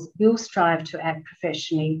professionals will strive to act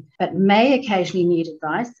professionally, but may occasionally need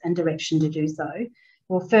advice and direction to do so,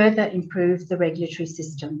 will further improve the regulatory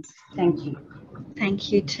systems. Thank you.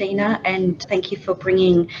 Thank you, Tina, and thank you for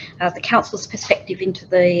bringing the Council's perspective into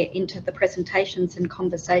the presentations and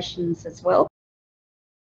conversations as well.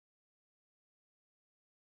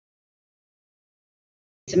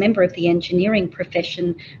 A member of the engineering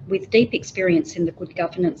profession with deep experience in the good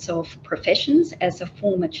governance of professions as a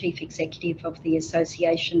former Chief Executive of the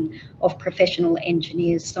Association of Professional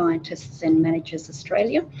Engineers, Scientists and Managers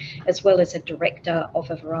Australia, as well as a director of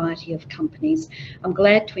a variety of companies. I'm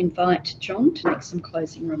glad to invite John to make some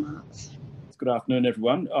closing remarks. Good afternoon,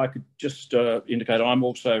 everyone. I could just indicate I'm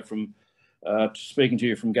also speaking to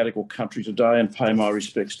you from Gadigal country today and pay my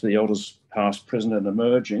respects to the elders past, present and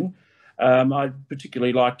emerging. I'd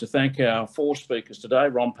particularly like to thank our four speakers today,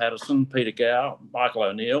 Ron Patterson, Peter Gow, Michael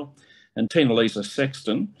O'Neill and Tina Lisa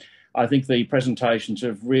Sexton. I think the presentations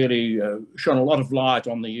have really shone a lot of light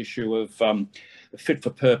on the issue of fit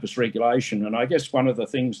for purpose regulation. And I guess one of the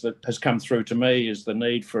things that has come through to me is the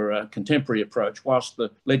need for a contemporary approach. Whilst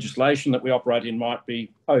the legislation that we operate in might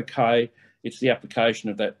be okay, it's the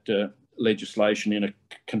application of that legislation in a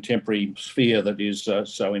contemporary sphere that is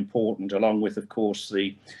so important, along with, of course,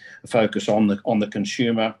 the focus on the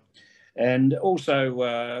consumer, and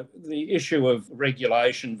also the issue of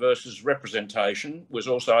regulation versus representation was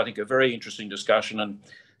also, I think, a very interesting discussion and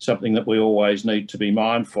something that we always need to be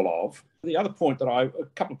mindful of. The other point a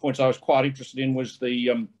couple of points I was quite interested in was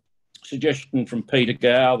the suggestion from Peter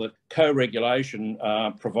Gow that co-regulation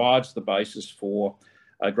provides the basis for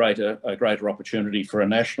a greater opportunity for a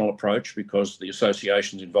national approach, because the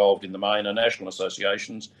associations involved in the main are national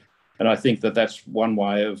associations. And I think that that's one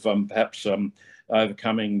way of perhaps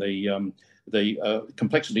overcoming the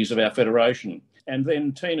complexities of our federation. And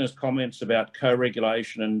then Tina's comments about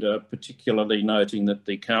co-regulation and particularly noting that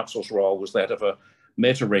the council's role was that of a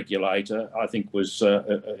meta-regulator, I think was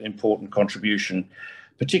an important contribution,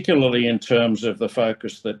 particularly in terms of the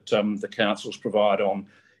focus that the councils provide on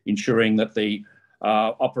ensuring that the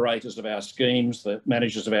operators of our schemes, the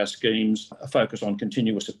managers of our schemes, focus on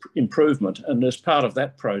continuous improvement. And as part of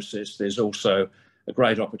that process, there's also a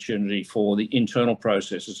great opportunity for the internal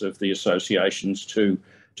processes of the associations to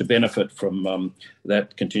benefit from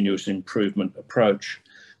that continuous improvement approach.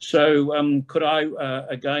 So could I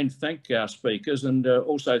again thank our speakers and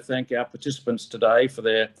also thank our participants today for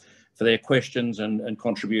their questions and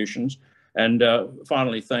contributions. And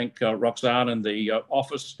finally, thank Roxanne and the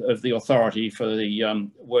Office of the Authority for the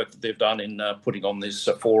work that they've done in putting on this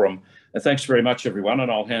forum. And thanks very much, everyone.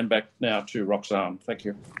 And I'll hand back now to Roxanne. Thank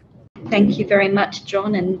you. Thank you very much,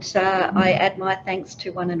 John, and I add my thanks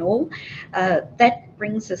to one and all. That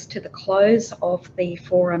brings us to the close of the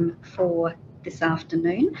forum for this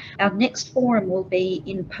afternoon. Our next forum will be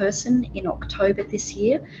in person in October this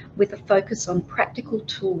year with a focus on practical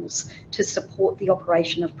tools to support the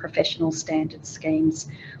operation of professional standards schemes.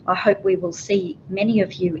 I hope we will see many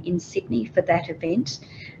of you in Sydney for that event.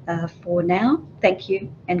 For now, thank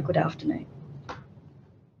you and good afternoon.